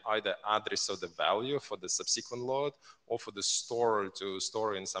providing either address or the value for the subsequent load, or for the store to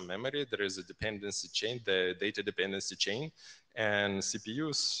store in some memory. There is a dependency chain, the data dependency chain, and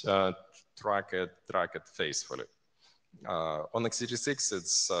CPUs track it faithfully. On x86,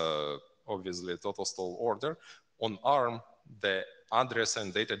 it's obviously total stall order. On ARM, the address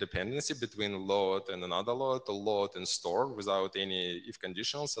and data dependency between load and another load, or load and store without any if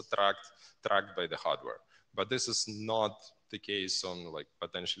conditionals are tracked by the hardware. But this is not the case on like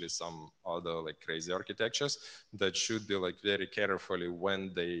potentially some other like crazy architectures that should be like very carefully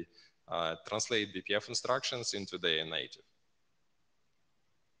when they translate BPF instructions into their native.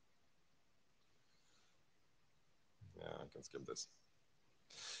 Yeah, I can skip this.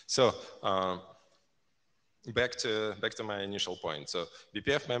 So back to my initial point. So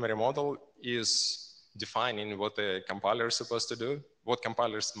BPF memory model is defining what the compiler is supposed to do, what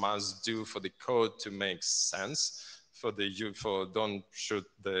compilers must do for the code to make sense, don't shoot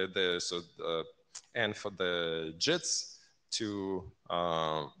and for the JITs to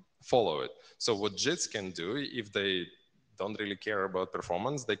follow it. So what JITs can do, if they don't really care about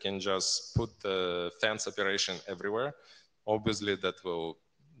performance, they can just put the fence operation everywhere. Obviously, that will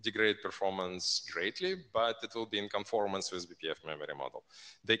degrade performance greatly, but it will be in conformance with BPF memory model.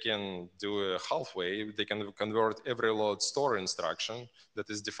 They can do a halfway. They can convert every load store instruction that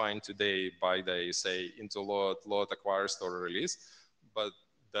is defined today by the say into load, acquire, store, release. But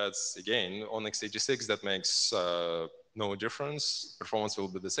that's again on x86 that makes no difference. Performance will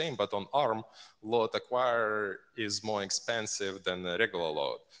be the same, but on ARM, load acquire is more expensive than a regular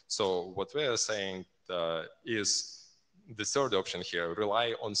load. So what we are saying is the third option here: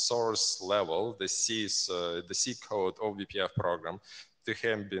 rely on source level, the C code of BPF program, to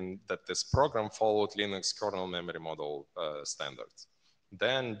have been that this program followed Linux kernel memory model standards.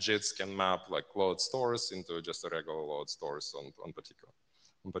 Then JITs can map like load stores into just a regular load stores on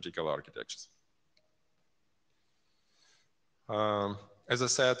particular architectures. As I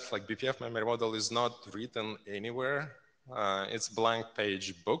said, like BPF memory model is not written anywhere. It's blank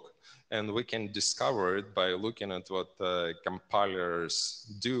page book, and we can discover it by looking at what compilers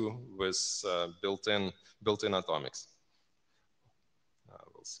do with built-in atomics.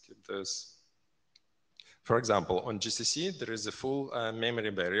 We'll skip this. For example, on GCC, there is a full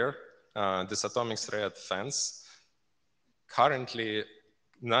memory barrier, this atomic thread fence. Currently,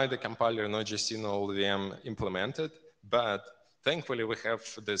 neither compiler nor GC nor LVM implemented, but thankfully we have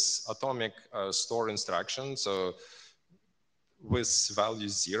this atomic store instruction. So with value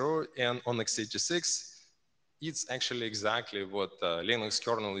 0, and on x86, it's actually exactly what Linux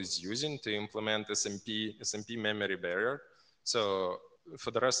kernel is using to implement SMP memory barrier. So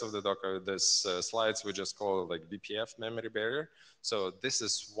for the rest of the Docker, this slides we just call like BPF memory barrier. So this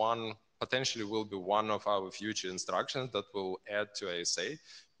is potentially will be one of our future instructions that will add to ASA,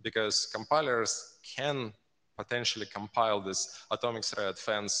 because compilers can potentially compile this atomic thread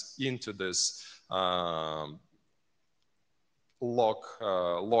fence into this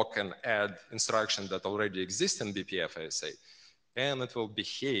lock and add instruction that already exists in BPF ASA, and it will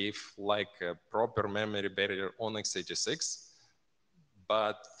behave like a proper memory barrier on x86,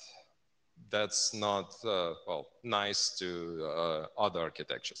 but that's not well nice to other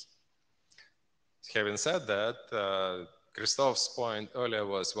architectures. Having said that, Christoph's point earlier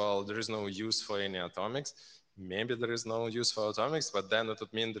was, well, there is no use for any atomics. Maybe there is no use for atomics, but then it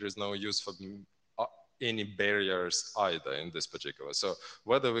would mean there is no use for any barriers either in this particular. So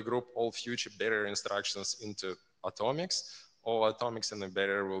whether we group all future barrier instructions into atomics, or atomics and the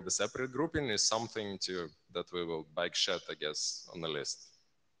barrier will be separate grouping, is something that we will bike shed, I guess, on the list.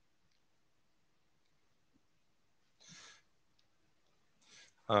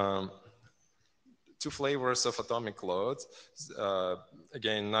 Two flavors of atomic loads.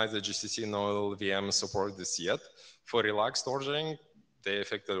 Again, neither GCC nor LVM support this yet. For relaxed ordering, they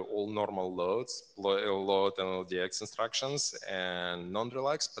affected all normal loads, load and LDX instructions, and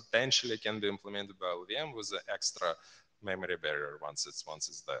non-relaxed potentially can be implemented by LVM with an extra memory barrier once it's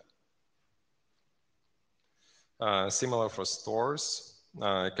there. Similar for stores.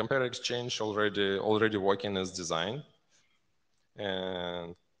 Compare exchange already working as designed,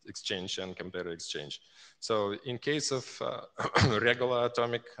 and exchange and compare exchange. So in case of regular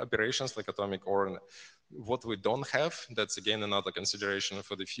atomic operations like atomic OR, what we don't have, that's again another consideration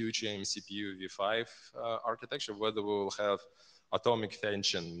for the future MCPU v5 architecture, whether we will have atomic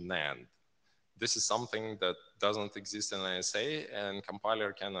tension NAND. This is something that doesn't exist in ISA, and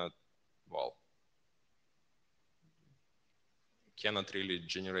compiler cannot really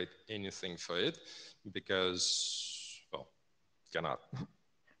generate anything for it because, well, cannot.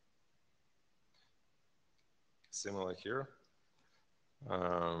 Similar here.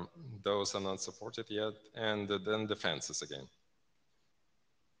 Those are not supported yet. And then defenses again.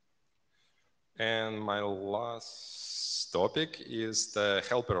 And my last topic is the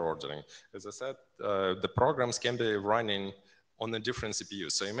helper ordering. As I said, the programs can be running on a different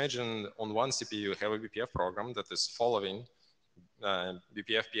CPU. So imagine on one CPU you have a BPF program that is following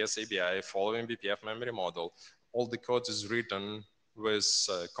BPF PS ABI, following BPF memory model. All the code is written with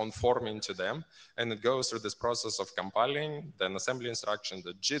conforming to them, and it goes through this process of compiling, then assembly instruction.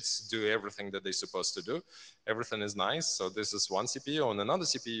 The JITs do everything that they're supposed to do. Everything is nice. So this is one CPU. On another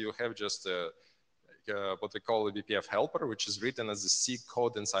CPU, you have just what we call a BPF helper, which is written as a C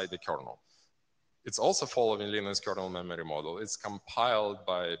code inside the kernel. It's also following Linux kernel memory model. It's compiled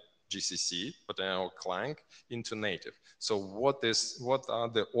by GCC, Potennial Clang, into native. So what are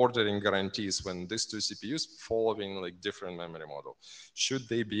the ordering guarantees when these two CPUs following like different memory model? Should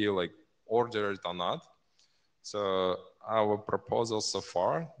they be like ordered or not? So our proposal so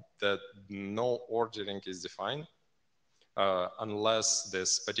far that no ordering is defined unless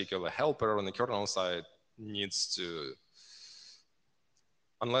this particular helper on the kernel side needs to,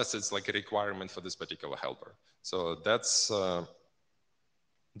 unless it's like a requirement for this particular helper. So that's a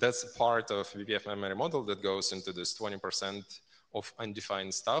part of BPF memory model that goes into this 20% of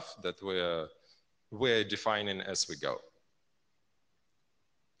undefined stuff that we're defining as we go.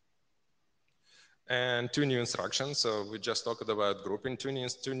 And two new instructions. So we just talked about grouping. Two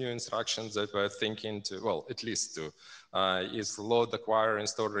new instructions that we're thinking to, well, at least two, is load, acquire, and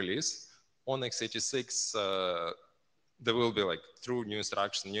store release. On x86, there will be like through new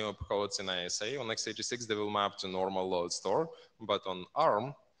instruction, new opcodes in ISA. On x86, they will map to normal load store, but on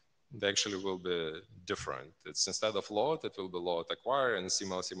ARM, they actually will be different. It's instead of load, it will be load, acquire, and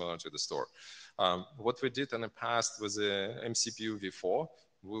similar to the store. What we did in the past with the MCPU v4,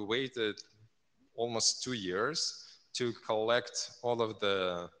 we waited almost 2 years to collect all of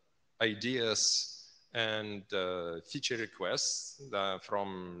the ideas and feature requests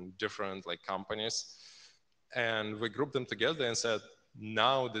from different like companies. And we grouped them together and said,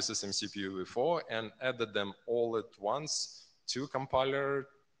 now this is MCPU v4, and added them all at once to compiler,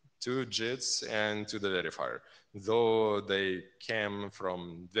 to JITs, and to the verifier, though they came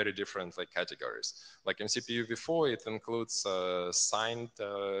from very different like categories. Like MCPU v4, it includes sign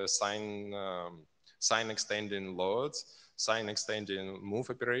extending loads, sign extending move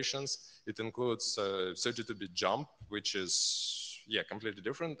operations. It includes 32-bit jump, which is completely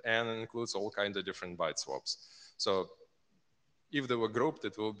different, and it includes all kinds of different byte swaps. So if they were grouped,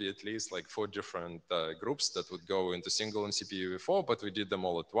 it will be at least like 4 different groups that would go into single MCPU v4, but we did them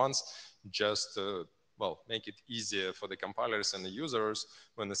all at once just to, well, make it easier for the compilers and the users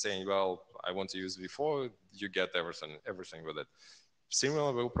when they're saying, well, I want to use v4, you get everything with it.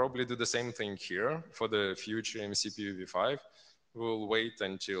 Similar, we'll probably do the same thing here for the future MCPU v5. We'll wait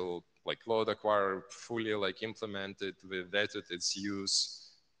until like load acquire fully like implemented with vetted its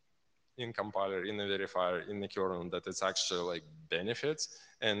use in compiler, in the verifier, in the kernel, that it's actually like benefits,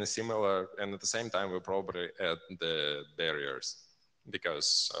 and similar, and at the same time we'll probably add the barriers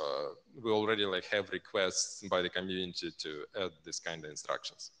because we already like have requests by the community to add this kind of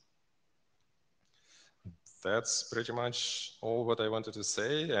instructions. That's pretty much all what I wanted to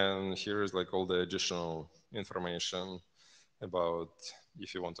say, and here is like all the additional information about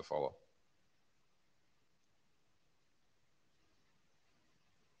if you want to follow.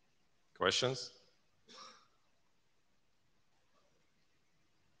 Questions?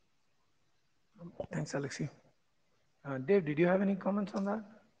 Thanks, Alexei. Dave, did you have any comments on that?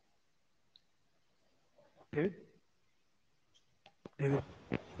 David? David?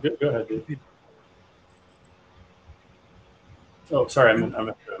 Go ahead, Dave. Oh, sorry,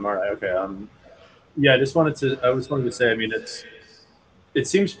 I'm Marta. Okay. Yeah, I just wanted to say, I mean, it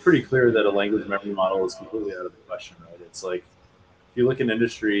seems pretty clear that a language memory model is completely out of the question, right? It's like if you look in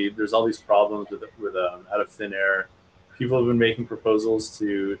industry, there's all these problems with out of thin air. People have been making proposals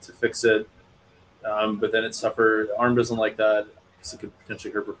to fix it, but then it suffered. ARM doesn't like that because it could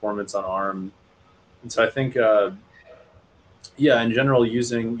potentially hurt performance on ARM. And so I think, yeah, in general,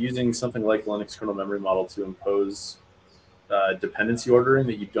 using something like Linux kernel memory model to impose dependency ordering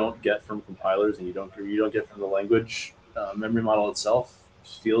that you don't get from compilers and you don't get from the language memory model itself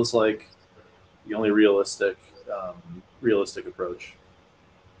feels like the only realistic approach.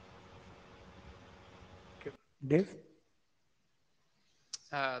 Okay. Dave?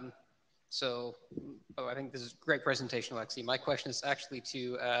 I think this is a great presentation, Alexi. My question is actually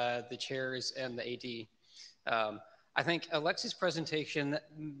to the chairs and the AD. I think Alexi's presentation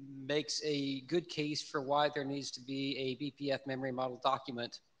makes a good case for why there needs to be a BPF memory model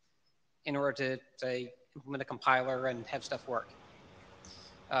document in order to, say, implement a compiler and have stuff work.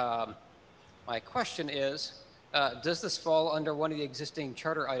 My question is, does this fall under one of the existing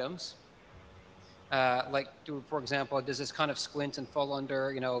charter items? For example, does this kind of squint and fall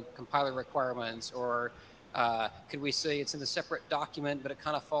under, compiler requirements, or could we say it's in a separate document, but it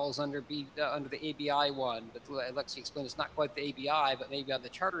kind of falls under under the ABI one? But Alexi explained it's not quite the ABI, but maybe on the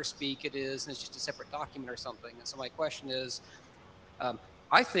charter speak it is, and it's just a separate document or something. And so my question is,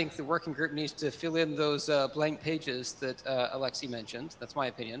 I think the working group needs to fill in those blank pages that Alexi mentioned. That's my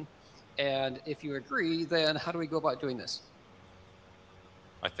opinion. And if you agree, then how do we go about doing this?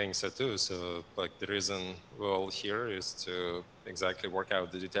 I think so too. So like the reason we're all here is to exactly work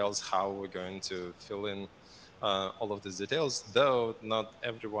out the details, how we're going to fill in all of these details, though not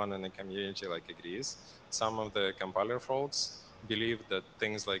everyone in the community agrees. Some of the compiler folks believe that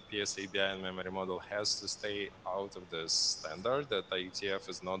things like PSABI and memory model has to stay out of the standard, that IETF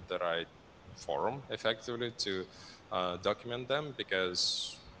is not the right forum effectively to document them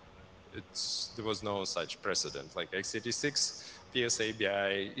because there was no such precedent. Like x86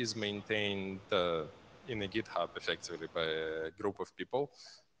 PSABI is maintained in a GitHub effectively by a group of people,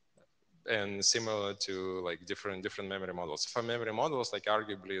 and similar to different memory models. For memory models,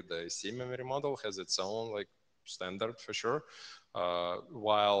 arguably the C memory model has its own standard for sure,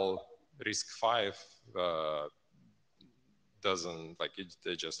 while RISC-V doesn't,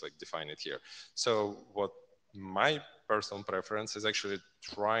 they just define it here. So what my personal preference is actually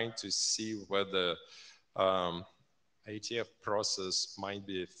trying to see whether IETF process might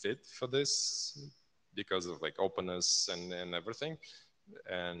be a fit for this because of openness and everything,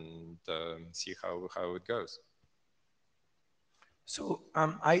 and see how it goes. So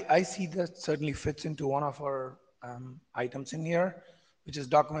I see that certainly fits into one of our items in here, which is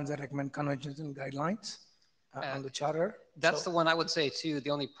documents that recommend conventions and guidelines on the charter. That's the one I would say too. The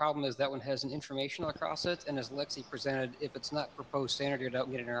only problem is that one has an informational across it, and as Alexi presented, if it's not proposed standard, you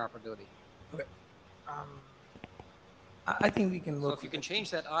don't get interoperability. Okay. I think we can work. So if you can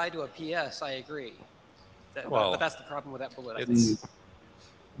change that I to a PS, I agree. Well, but that's the problem with that bullet.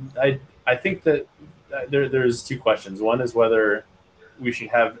 I think that there's two questions. One is whether we should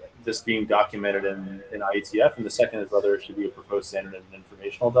have this being documented in IETF, and the second is whether it should be a proposed standard in an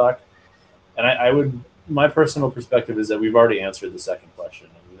informational doc. And my personal perspective is that we've already answered the second question.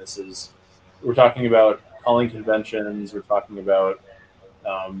 I mean, we're talking about calling conventions, we're talking about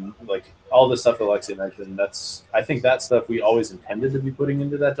all the stuff that Alexi mentioned. I think that stuff we always intended to be putting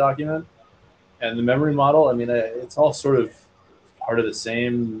into that document. And the memory model, I mean, it's all sort of part of the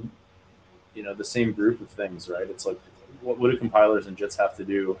same, the same group of things, right? It's like, what do compilers and JITs have to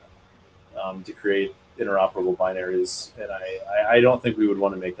do to create interoperable binaries? And I don't think we would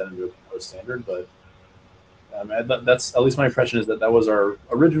want to make that into a proposed standard, but that's at least my impression is that was our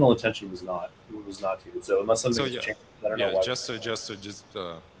original intention was not to. So unless something changes, I don't know why. Just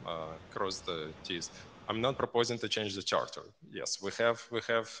to cross the T's. I'm not proposing to change the charter. Yes, we have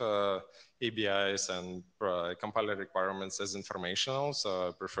ABIs and compiler requirements as informational, so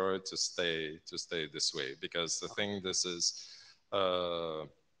I prefer it to stay this way because I think this is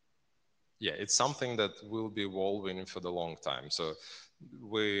it's something that will be evolving for the long time. So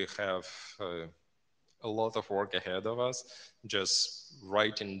we have a lot of work ahead of us, just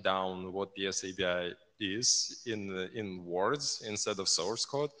writing down what PSABI is in words instead of source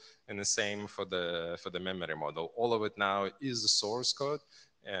code, and the same for the memory model. All of it now is source code,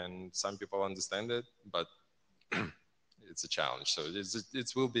 and some people understand it, but it's a challenge. So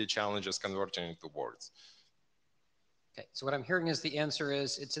it will be a challenge just converting it to words. Okay, so what I'm hearing is the answer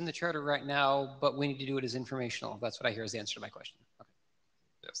is it's in the charter right now, but we need to do it as informational. That's what I hear is the answer to my question. Okay.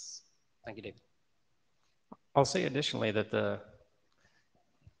 Yes. Thank you, David. I'll say additionally that the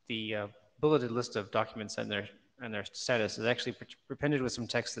the bulleted list of documents and their status is actually prepended with some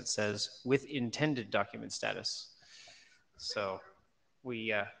text that says with intended document status. So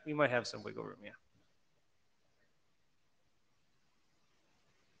we might have some wiggle room, yeah.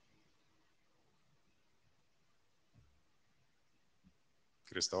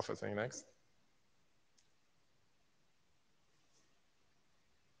 Christoph, I think next.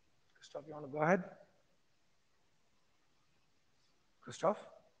 Christoph, you want to go ahead? Christoph?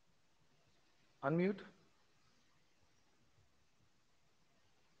 Unmute.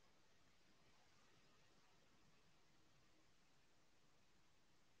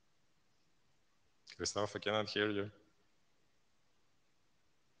 Christoph, I cannot hear you.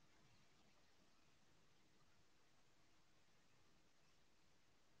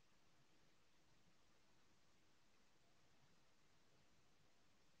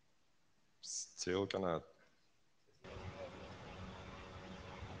 Still cannot.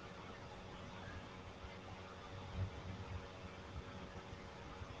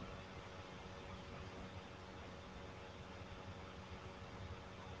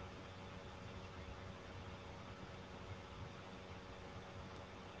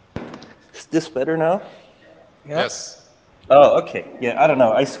 Is this better now? Yeah. Yes. Oh, okay. Yeah, I don't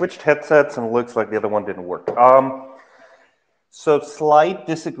know. I switched headsets and it looks like the other one didn't work. So slight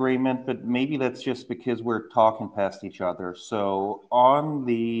disagreement, but maybe that's just because we're talking past each other. So on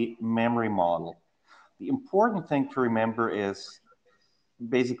the memory model, the important thing to remember is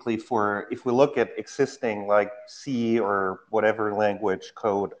basically if we look at existing like C or whatever language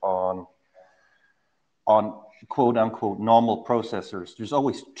code on quote unquote normal processors, there's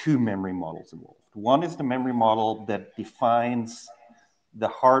always two memory models involved. One is the memory model that defines the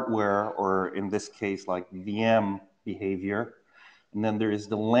hardware, or in this case, like VM behavior. And then there is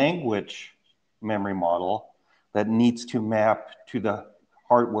the language memory model that needs to map to the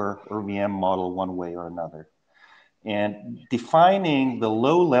hardware or VM model one way or another. And defining the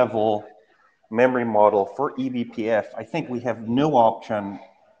low-level memory model for eBPF, I think we have no option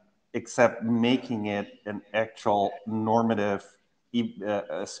except making it an actual normative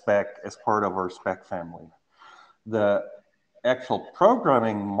spec as part of our spec family. The actual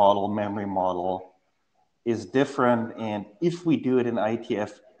programming model, memory model, is different, and if we do it in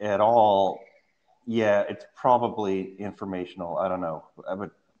IETF at all, yeah, it's probably informational. I don't know, but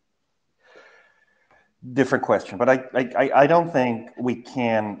different question. But I don't think we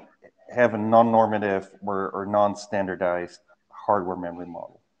can have a non-normative or non-standardized hardware memory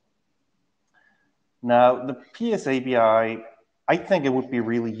model. Now, the PSABI, I think it would be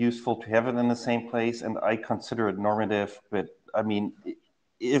really useful to have it in the same place, and I consider it normative. But I mean,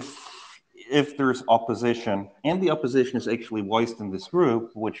 if there's opposition, and the opposition is actually voiced in this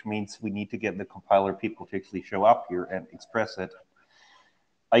group, which means we need to get the compiler people to actually show up here and express it,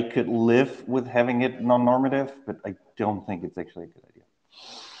 I could live with having it non-normative, but I don't think it's actually a good idea.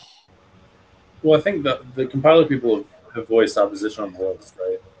 Well, I think the compiler people have voiced opposition on the list,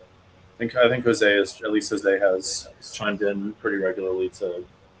 right? I think Jose has chimed in pretty regularly to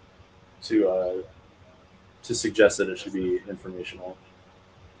suggest that it should be informational.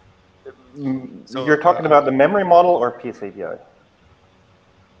 So, you're talking about the memory model or PSABI?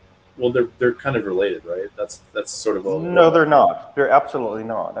 Well, they're kind of related, right? That's sort of all. No, they're not. They're absolutely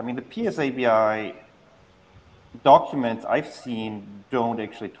not. I mean, the PSABI documents I've seen don't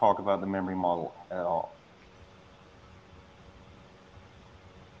actually talk about the memory model at all.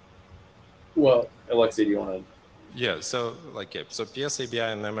 Well, Alexei, do you want to? Yeah, so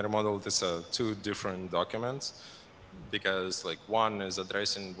PSABI and memory model, these are two different documents, because like one is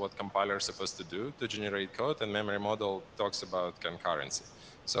addressing what compiler is supposed to do to generate code, and memory model talks about concurrency.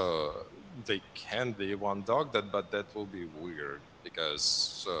 So they can be one doc, but that will be weird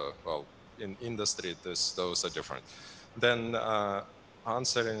because, well, in industry, those are different. Then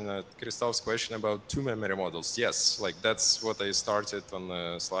answering Christoph's question about two memory models, yes, like that's what I started on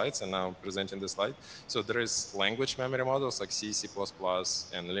the slides, and now I'm presenting the slide. So there is language memory models like C, C++,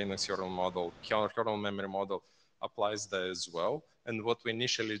 and Linux kernel memory model applies there as well. And what we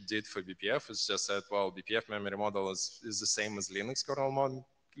initially did for BPF is just said, well, BPF memory model is the same as Linux kernel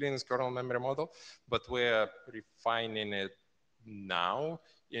memory model, but we're refining it now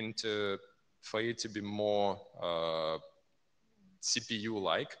for it to be more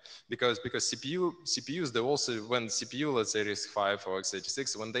CPU-like, because CPUs, they also, when CPU, let's say RISC-V or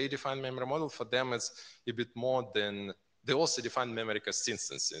x86, when they define memory model, for them it's a bit more than, they also define memory cost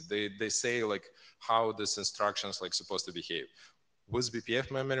instance. They say like how this instructions like supposed to behave. With BPF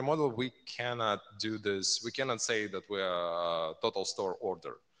memory model, we cannot do this. We cannot say that we are total store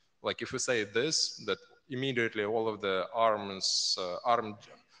order. Like if we say this, that immediately all of the ARM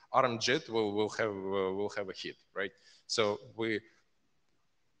ARM JIT will have a hit, right? So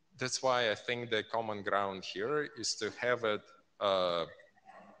that's why I think the common ground here is to have it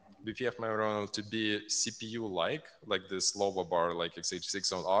BPF memory model to be CPU-like, like this lower bar, like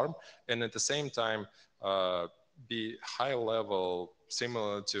x86 on ARM, and at the same time be high level,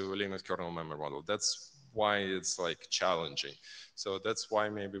 similar to Linux kernel memory model. That's why it's like challenging. So that's why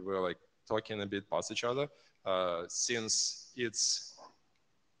maybe we're like talking a bit past each other, since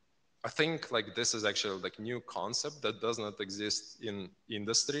I think like this is actually like new concept that does not exist in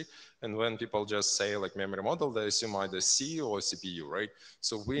industry. And when people just say like memory model, they assume either C or CPU, right?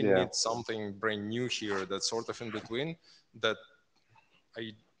 So we need something brand new here that's sort of in between that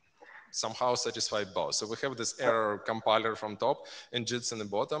I somehow satisfy both. So we have this error compiler from top and JITs in the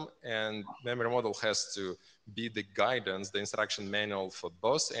bottom, and memory model has to be the guidance, the instruction manual for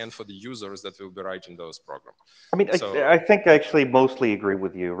both and for the users that will be writing those programs. I mean, So, I think I actually mostly agree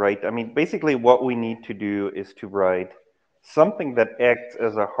with you, right? I mean, basically what we need to do is to write something that acts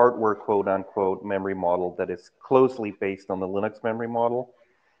as a hardware quote-unquote memory model that is closely based on the Linux memory model.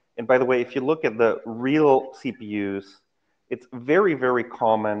 And by the way, if you look at the real CPUs, it's very, very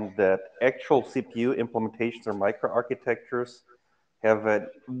common that actual CPU implementations or microarchitectures have a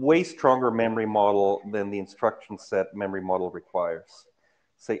way stronger memory model than the instruction set memory model requires.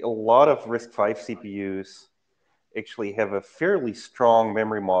 Say a lot of RISC-V CPUs actually have a fairly strong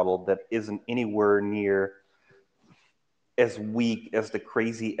memory model that isn't anywhere near as weak as the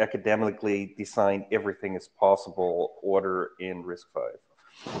crazy academically designed everything is possible order in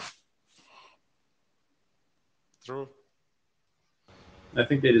RISC-V. True. I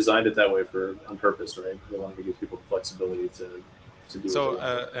think they designed it that way on purpose, right? They wanted to give people flexibility to do so,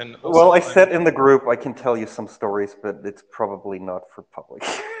 it. and well, I said in the group, I can tell you some stories, but it's probably not for public.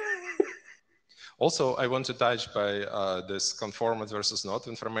 Also, I want to touch by this conformance versus not,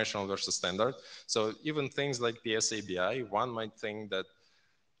 informational versus standard. So even things like PSABI, one might think that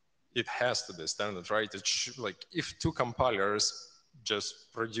it has to be standard, right? It should, like if two compilers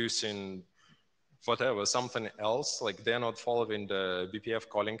just producing whatever, something else, like they're not following the BPF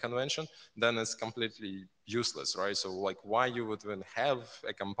calling convention, then it's completely useless, right? So like why you would even have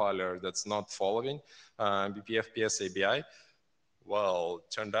a compiler that's not following BPF PSABI? Well,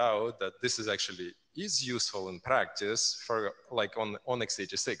 turned out that this is useful in practice for like on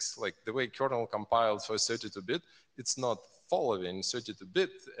x86. Like the way kernel compiled for 32-bit, it's not following 32-bit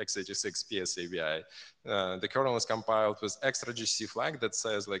x86 PSABI. The kernel is compiled with extra GC flag that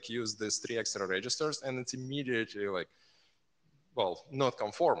says like use these 3 extra registers, and it's immediately like, well, not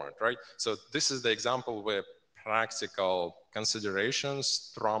conformant, right? So this is the example where practical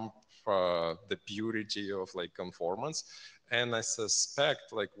considerations trump the purity of like conformance. And I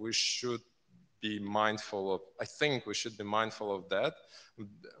suspect like we should be mindful of, I think we should be mindful of that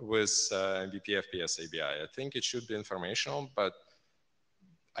with BPF PSABI. I think it should be informational, but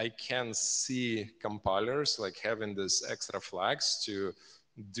I can see compilers like having these extra flags to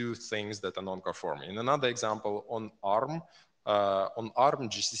do things that are non-conforming. In another example, on ARM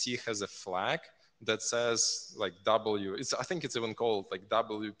GCC has a flag that says like I think it's even called like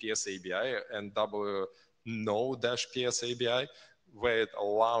WPSABI and W no-PSABI, where it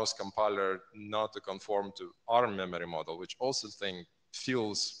allows compiler not to conform to ARM memory model, which also think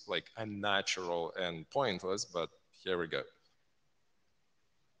feels like unnatural and pointless, but here we go.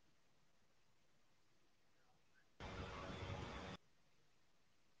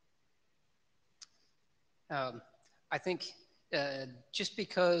 I think just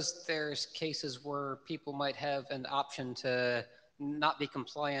because there's cases where people might have an option to not be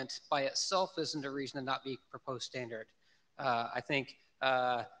compliant by itself isn't a reason to not be proposed standard. I think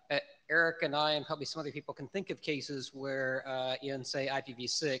Eric and I and probably some other people can think of cases where in, say,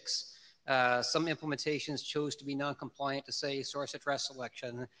 IPv6, some implementations chose to be non-compliant to, say, source address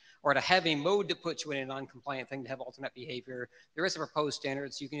selection, or to have a mode that puts you in a non-compliant thing to have alternate behavior. There is a proposed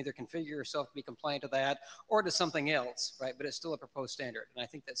standard, so you can either configure yourself to be compliant to that or to something else, right? But it's still a proposed standard. And I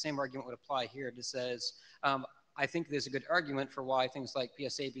think that same argument would apply here. It says, I think there's a good argument for why things like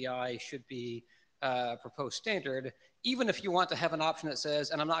PSABI should be proposed standard, even if you want to have an option that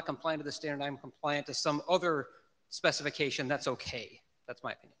says, and I'm not compliant to the standard, I'm compliant to some other specification, that's okay. That's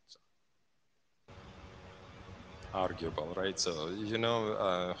my opinion. So. Arguable, right? So, you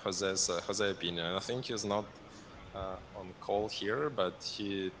know, Jose's opinion. I think he's not on call here, but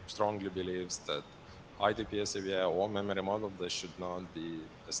he strongly believes that either PSABI or memory model, they should not be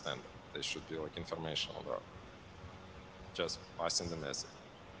a standard. They should be like informational route. Just passing the message.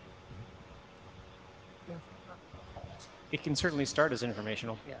 It can certainly start as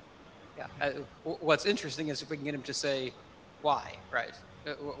informational. Yeah. What's interesting is if we can get him to say why, right?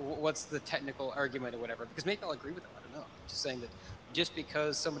 what's the technical argument or whatever, because maybe I'll agree with them. I don't know. I'm just saying that just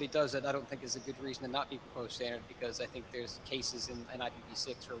because somebody does it, I don't think is a good reason to not be proposed standard, because I think there's cases in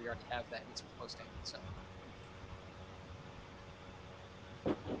IPv6 where we already have that and it's proposed standard. So.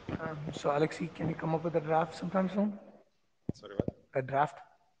 So Alexei, can you come up with a draft sometime soon? Sorry, what? A draft?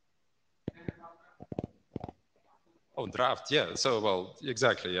 Oh, draft, yeah. So, well,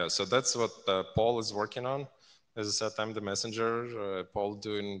 exactly, yeah. So that's what Paul is working on. As I said, I'm the messenger, Paul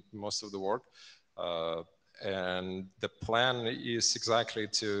doing most of the work. And the plan is exactly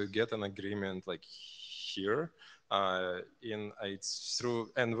to get an agreement like here. It's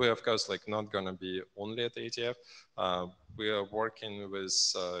through, and we of course like not gonna be only at IETF. We are working with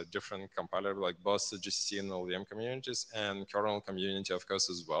different compiler like both the GCC and LVM communities and kernel community of course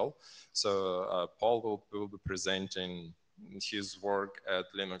as well. So Paul will be presenting his work at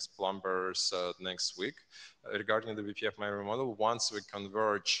Linux Plumbers next week regarding the BPF memory model. Once we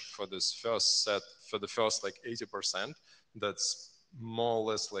converge for this first set, for the first like 80%, that's more or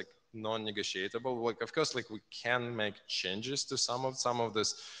less like non-negotiable. Like of course, like we can make changes to some of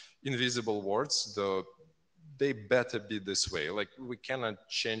these invisible words, though they better be this way. Like we cannot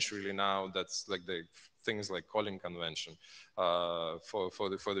change really now. That's like the things like calling convention for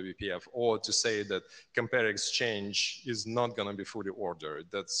the BPF, or to say that compare exchange is not going to be fully ordered.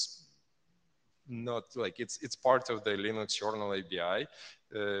 That's not like it's part of the Linux kernel API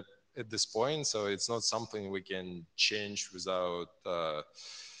at this point, so it's not something we can change without.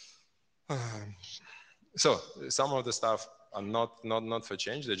 So some of the stuff are not for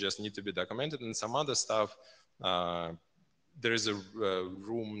change; they just need to be documented, and some other stuff. There is a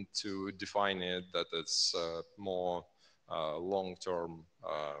room to define it that it's more long-term,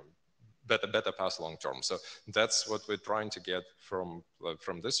 better path long-term. So that's what we're trying to get from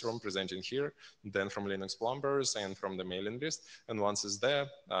this room presenting here, then from Linux Plumbers and from the mailing list. And once it's there,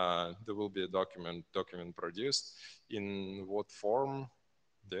 there will be a document produced. In what form?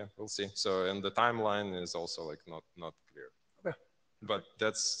 Yeah, we'll see. So, and the timeline is also like not clear. Okay. But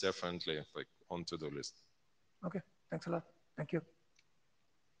that's definitely like on to-do list. Okay, thanks a lot. Thank you.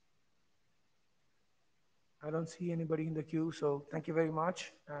 I don't see anybody in the queue, so thank you very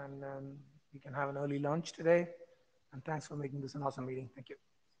much. And we can have an early lunch today. And thanks for making this an awesome meeting. Thank you.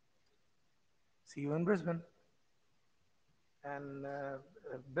 See you in Brisbane. And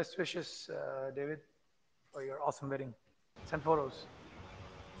best wishes, David, for your awesome wedding. Send photos.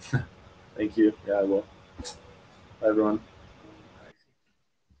 Thank you. Yeah, I will. Bye, everyone.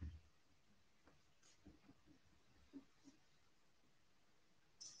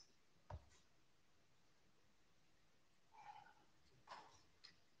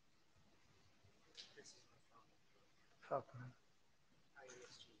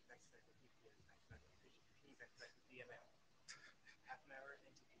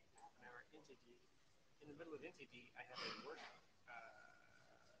 In the middle of NTD, I have a work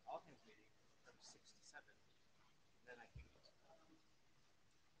all hands meeting from 6 to 7. And then I can.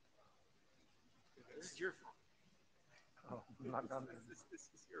 This is your phone. Oh, not done. This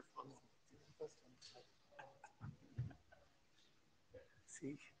is your phone.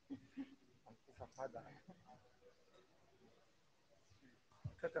 See? My bad.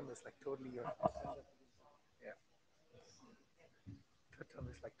 Tatum is like totally your fault. Yeah. Tatum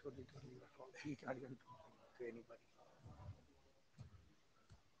is like totally your fault. You can't even talk to anybody.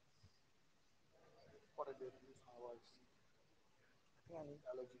 What a good reason I was. I think I need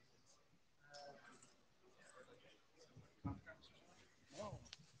allergies. No,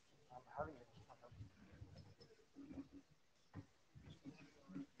 I'm having it.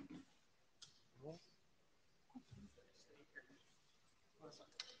 No.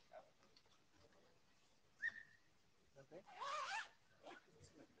 Okay.